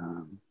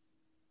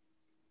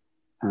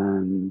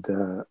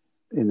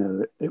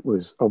 It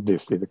was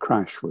obviously, the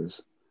crash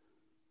was,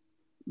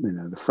 you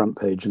know, the front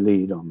page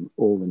lead on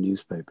all the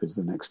newspapers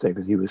the next day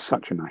because he was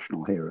such a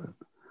national hero.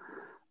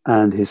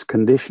 And his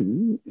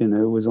condition, you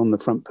know, was on the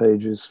front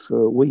pages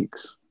for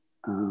weeks.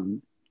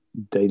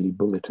 Daily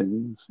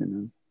bulletins,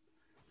 you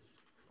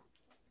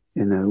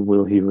know,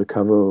 will he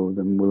recover?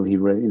 Then will he,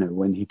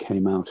 when he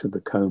came out of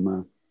the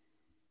coma,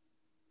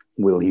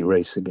 will he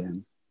race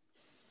again?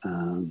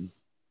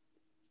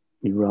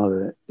 He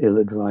rather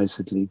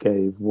ill-advisedly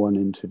gave one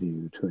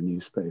interview to a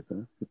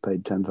newspaper who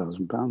paid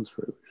 £10,000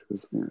 for it, which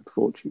was, you know, a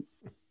fortune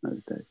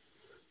those days,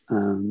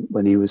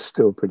 when he was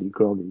still pretty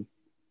groggy,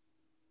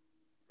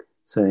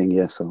 saying,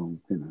 yes, I'll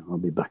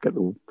be back at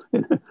the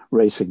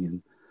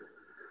racing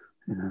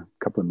in a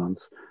couple of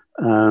months.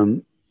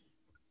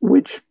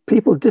 which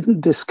people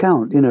didn't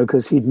discount,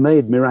 because he'd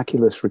made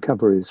miraculous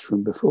recoveries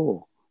from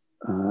before.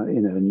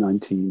 In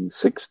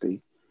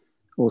 1960,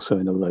 also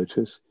in a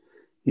Lotus,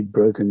 he'd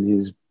broken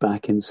his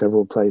back in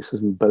several places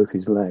and both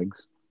his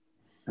legs,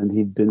 and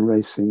he'd been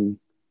racing,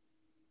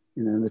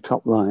 in the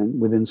top line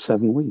within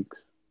 7 weeks.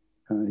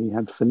 He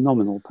had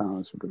phenomenal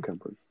powers of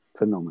recovery,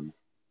 phenomenal.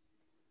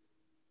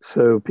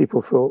 So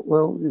people thought,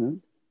 well,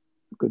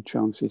 good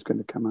chance he's going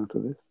to come out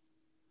of this.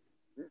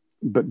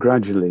 But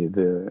gradually,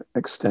 the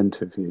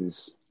extent of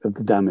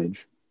the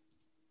damage,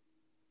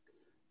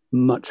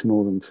 much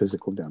more than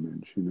physical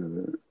damage,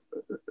 the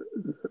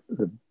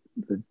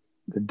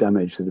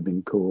damage that had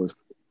been caused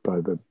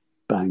by the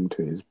bang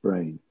to his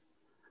brain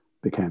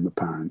became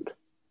apparent.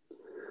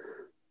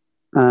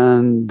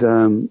 And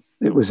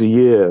it was a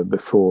year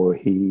before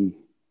he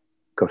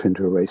got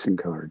into a racing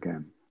car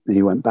again. And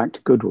he went back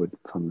to Goodwood,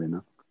 funnily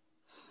enough,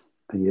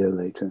 a year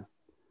later,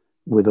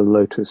 with a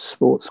Lotus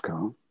sports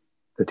car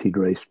that he'd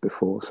raced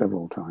before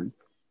several times.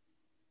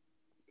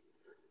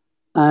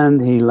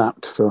 And he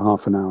lapped for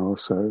half an hour or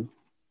so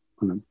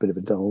on a bit of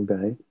a dull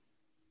day.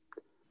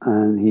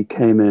 And he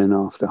came in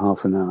after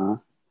half an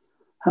hour,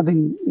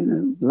 having,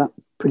 lapped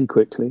pretty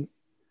quickly.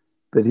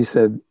 But he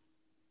said,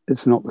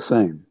 it's not the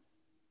same.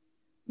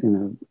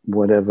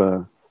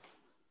 Whatever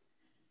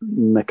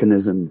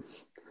mechanism,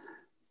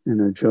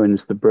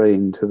 joins the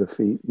brain to the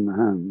feet and the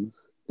hands,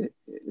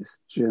 it's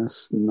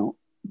just not,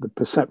 the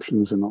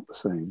perceptions are not the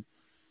same.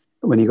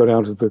 When he got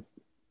out of the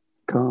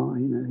car,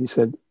 he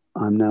said,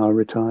 I'm now a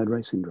retired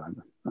racing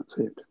driver. That's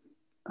it.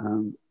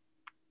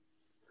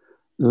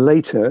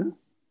 Later,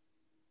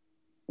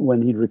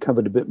 when he'd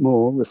recovered a bit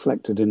more,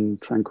 reflected in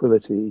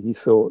tranquility, he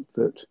thought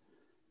that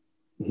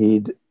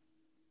he'd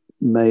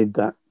made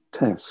that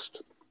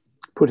test,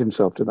 put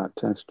himself to that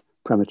test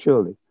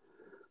prematurely.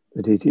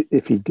 That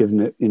if he'd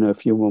given it, a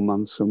few more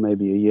months or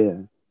maybe a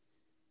year,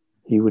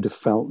 he would have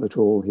felt that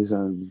all his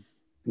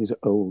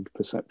old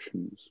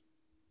perceptions,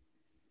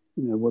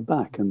 were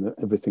back, and that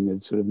everything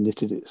had sort of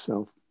knitted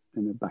itself,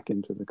 back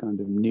into the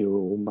kind of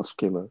neural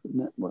muscular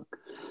network.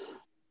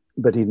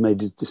 But he'd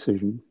made his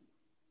decision,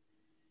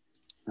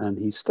 and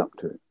he stuck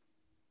to it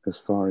as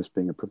far as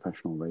being a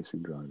professional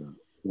racing driver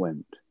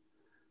went.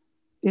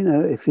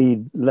 If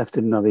he'd left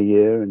it another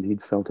year and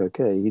he'd felt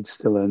okay, he'd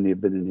still only have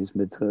been in his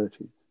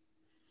mid-30s.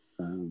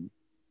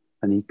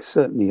 And he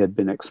certainly had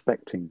been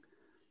expecting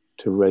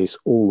to race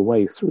all the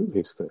way through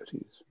his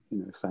 30s.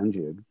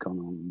 Fangio had gone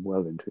on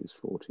well into his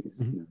 40s.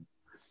 Mm-hmm.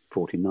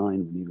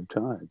 49 when he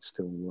retired,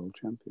 still world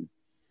champion.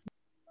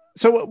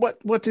 So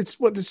what did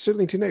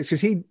Sterling do next?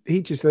 Because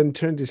he just then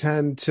turned his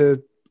hand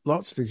to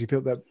lots of things. He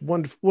built that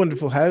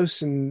wonderful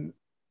house, and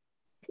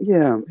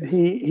he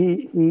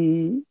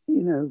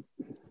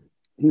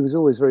was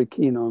always very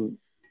keen on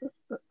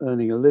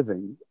earning a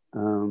living.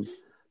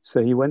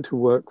 So he went to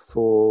work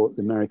for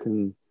the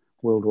American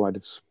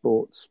Worldwide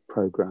Sports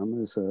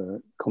program as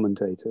a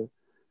commentator.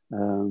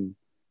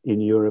 In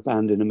Europe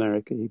and in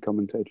America, he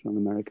commentated on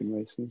American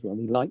racing as well.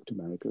 He liked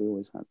America, he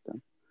always had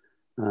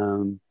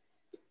done.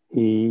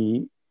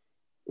 He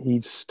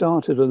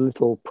started a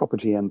little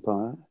property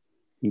empire.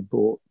 He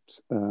bought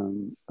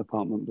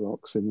apartment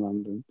blocks in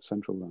London,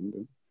 central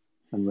London,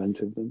 and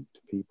rented them to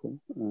people,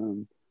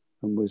 and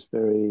was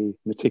very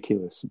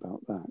meticulous about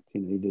that.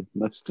 He did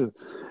most of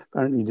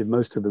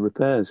the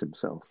repairs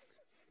himself.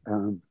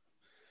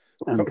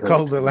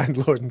 Call the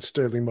landlord and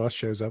Sterling Moss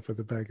shows up with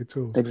a bag of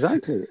tools.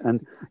 Exactly.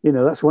 And,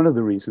 that's one of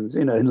the reasons,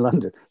 in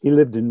London, he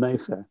lived in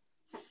Mayfair.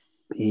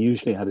 He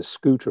usually had a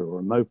scooter or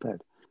a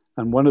moped.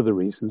 And one of the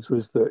reasons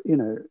was that,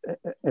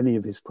 any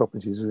of his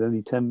properties was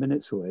only 10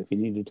 minutes away if he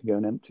needed to go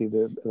and empty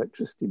the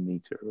electricity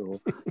meter or,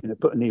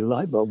 put a new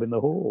light bulb in the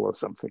hall or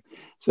something.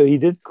 So he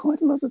did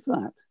quite a lot of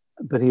that.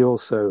 But he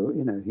also,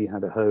 he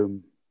had a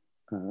home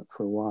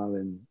for a while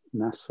in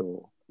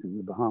Nassau in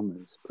the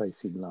Bahamas, a place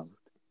he loved.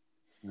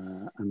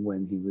 And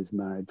when he was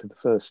married for the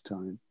first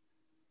time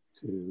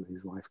to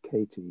his wife,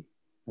 Katie,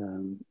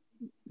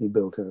 he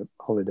built a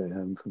holiday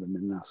home for them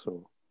in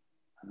Nassau,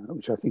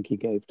 which I think he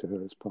gave to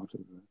her as part of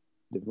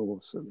the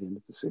divorce at the end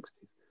of the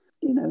 60s.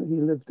 He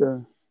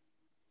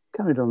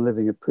carried on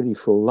living a pretty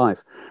full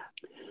life.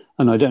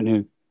 And I don't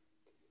know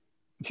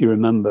if you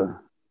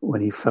remember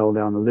when he fell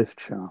down a lift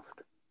shaft.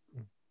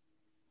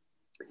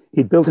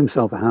 He'd built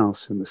himself a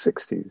house in the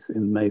 60s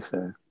in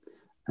Mayfair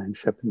and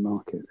Shepherd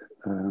Market,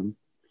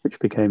 which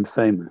became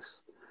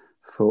famous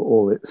for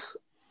all its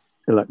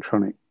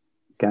electronic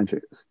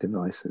gadgets,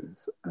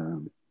 devices,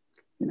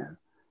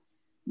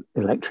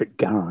 electric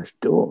garage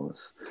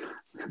doors,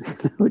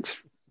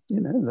 which,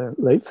 the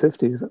late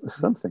 50s, that was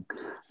something.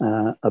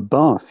 A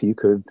bath, you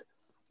could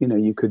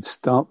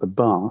start the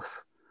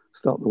bath,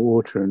 start the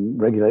water and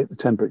regulate the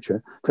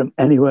temperature from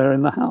anywhere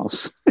in the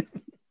house.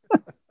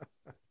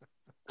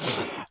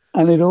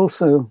 And it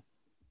also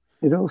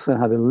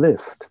had a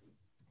lift.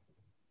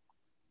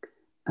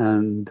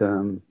 And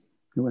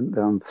it went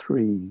down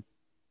 3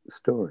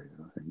 stories,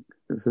 I think.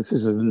 This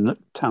is a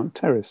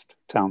terraced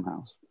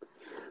townhouse.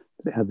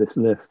 It had this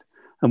lift.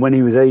 And when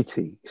he was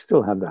 80, he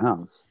still had the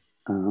house.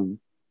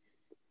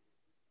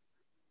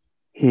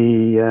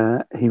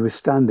 he was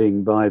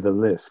standing by the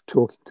lift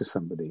talking to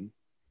somebody.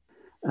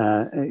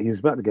 He was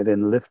about to get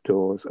in, the lift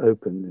doors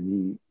opened, and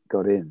he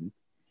got in,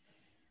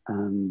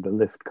 and the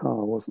lift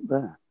car wasn't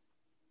there.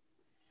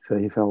 So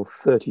he fell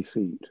 30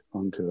 feet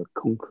onto a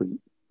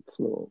concrete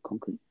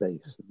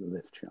base of the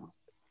lift shaft.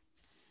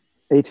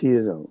 80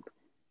 years old,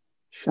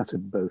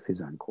 shattered both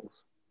his ankles,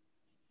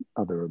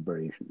 other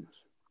abrasions.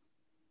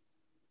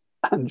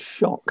 And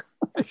shock,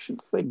 I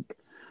should think,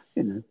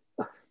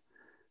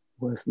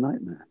 worst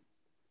nightmare.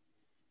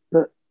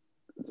 But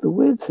the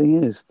weird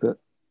thing is that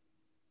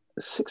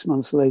 6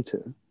 months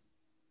later,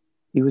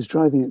 he was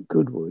driving at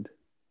Goodwood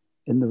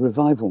in the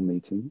revival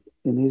meeting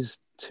in his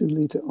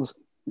 2-litre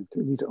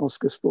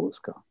Oscar sports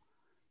car.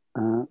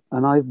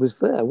 And I was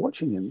there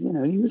watching him.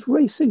 He was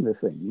racing the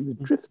thing. He was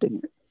drifting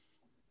it.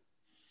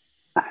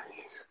 I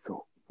just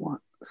thought,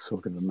 what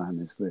sort of a man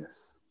is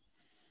this?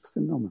 It's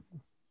phenomenal.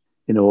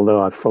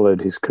 Although I've followed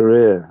his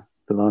career,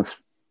 the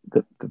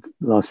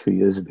last few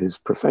years of his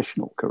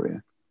professional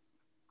career,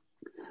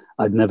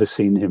 I'd never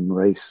seen him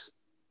race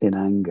in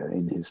anger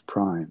in his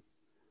prime.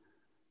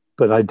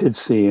 But I did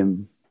see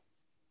him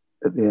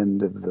at the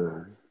end of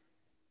the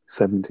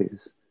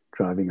 70s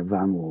driving a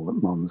Vanwall at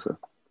Monza.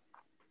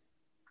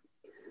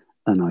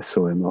 And I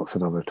saw him lots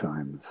of other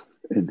times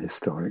in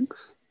historics.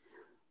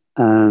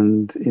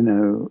 And,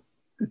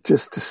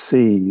 just to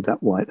see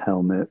that white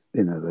helmet,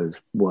 those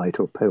white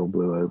or pale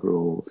blue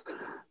overalls,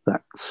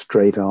 that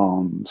straight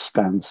arm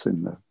stance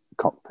in the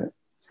cockpit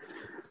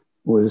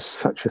was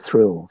such a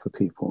thrill for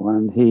people.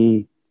 And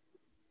he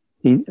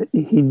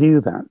knew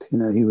that,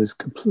 he was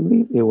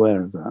completely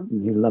aware of that,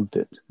 and he loved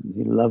it. And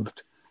he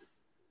loved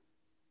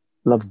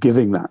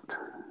giving that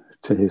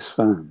to his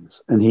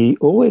fans. And he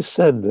always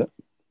said that,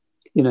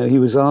 he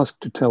was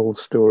asked to tell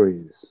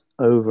stories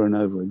over and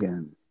over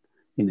again.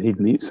 He'd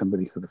meet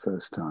somebody for the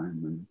first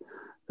time and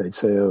they'd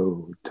say,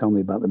 oh, tell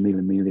me about the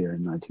Mille Miglia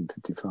in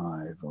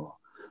 1955, or,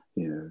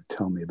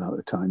 tell me about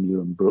the time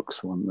Ewan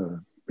Brooks won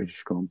the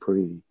British Grand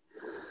Prix.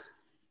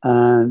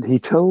 And he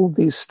told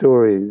these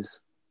stories,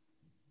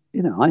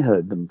 I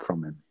heard them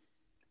from him.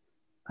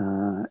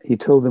 He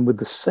told them with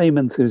the same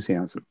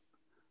enthusiasm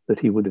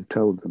that he would have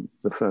told them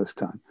the first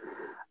time.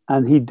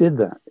 And he did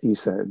that, he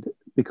said,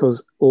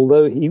 because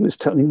although he was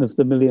telling them for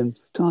the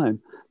millionth time,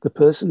 the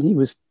person he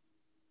was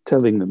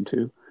telling them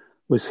to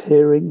was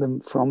hearing them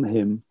from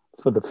him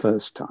for the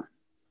first time.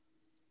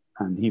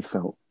 And he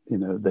felt,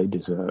 they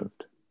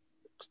deserved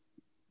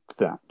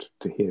that,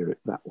 to hear it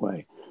that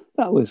way.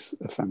 That was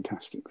a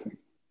fantastic thing.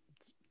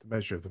 The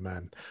measure of the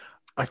man.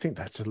 I think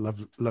that's a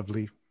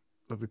lovely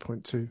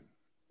point to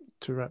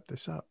wrap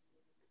this up.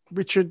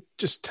 Richard,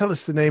 just tell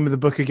us the name of the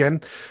book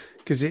again,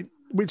 because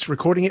it's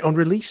recording it on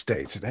release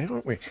day today,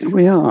 aren't we?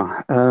 We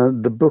are.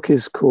 The book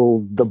is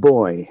called The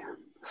Boy,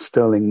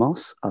 Stirling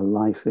Moss, A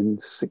Life in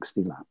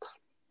 60 Laps.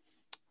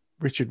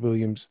 Richard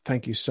Williams,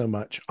 thank you so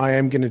much. I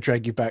am going to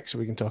drag you back so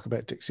we can talk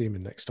about Dick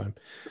Seaman next time.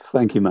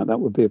 Thank you, Matt. That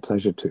would be a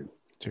pleasure too.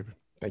 Super.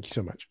 Thank you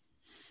so much.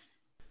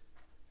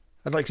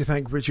 I'd like to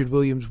thank Richard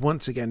Williams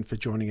once again for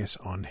joining us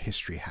on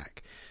History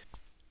Hack.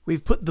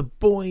 We've put The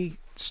Boy,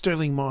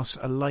 Stirling Moss,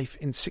 A Life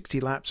in 60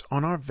 Laps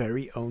on our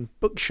very own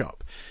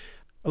bookshop,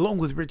 along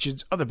with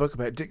Richard's other book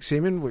about Dick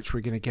Seaman, which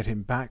we're going to get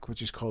him back,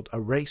 which is called A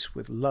Race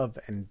with Love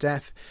and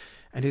Death,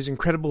 and his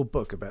incredible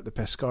book about the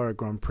Pescara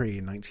Grand Prix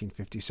in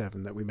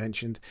 1957 that we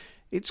mentioned.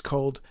 It's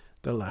called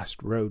The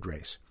Last Road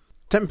Race.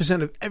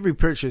 10% of every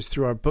purchase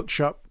through our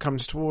bookshop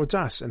comes towards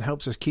us and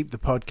helps us keep the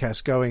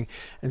podcast going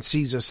and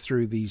sees us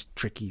through these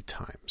tricky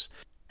times.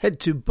 Head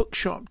to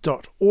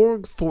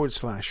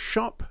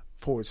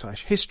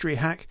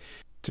bookshop.org/shop/historyhack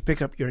to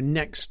pick up your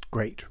next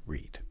great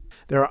read.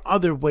 There are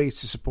other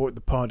ways to support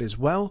the pod as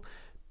well,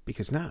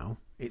 because now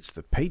it's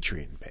the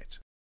Patreon bit.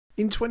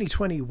 In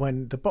 2020,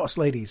 when the boss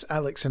ladies,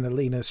 Alex and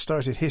Alina,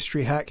 started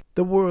History Hack,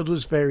 the world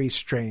was very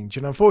strange,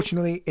 and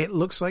unfortunately, it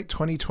looks like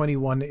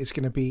 2021 is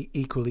going to be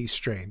equally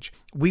strange.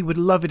 We would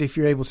love it if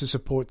you're able to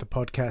support the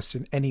podcast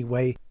in any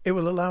way. It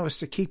will allow us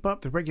to keep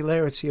up the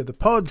regularity of the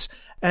pods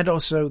and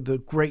also the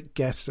great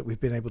guests that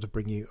we've been able to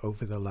bring you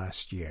over the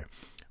last year.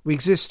 We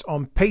exist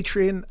on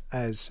Patreon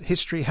as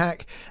History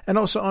Hack and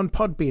also on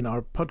Podbean,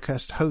 our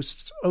podcast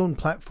host's own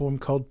platform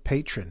called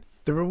Patreon.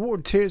 The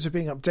reward tiers are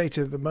being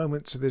updated at the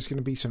moment, so there's going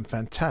to be some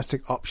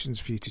fantastic options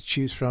for you to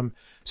choose from.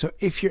 So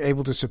if you're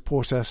able to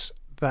support us,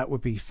 that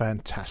would be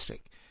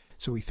fantastic.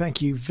 So we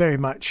thank you very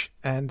much,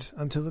 and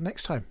until the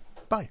next time,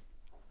 bye.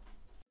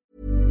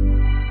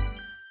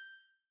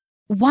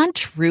 Want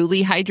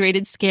truly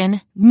hydrated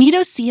skin? Meet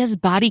Osea's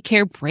Body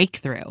Care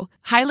Breakthrough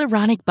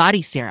Hyaluronic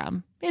Body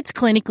Serum. It's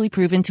clinically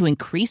proven to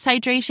increase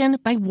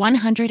hydration by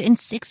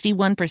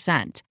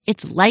 161%.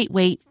 It's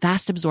lightweight,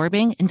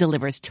 fast-absorbing, and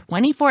delivers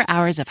 24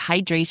 hours of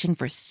hydration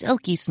for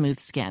silky smooth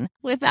skin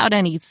without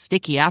any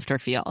sticky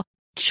afterfeel.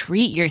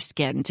 Treat your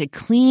skin to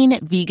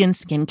clean, vegan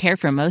skincare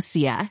from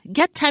Osea.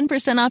 Get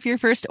 10% off your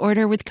first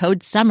order with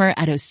code SUMMER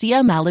at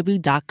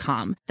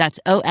OseaMalibu.com. That's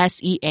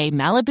OSEA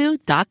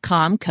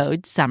Malibu.com,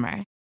 code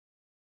SUMMER.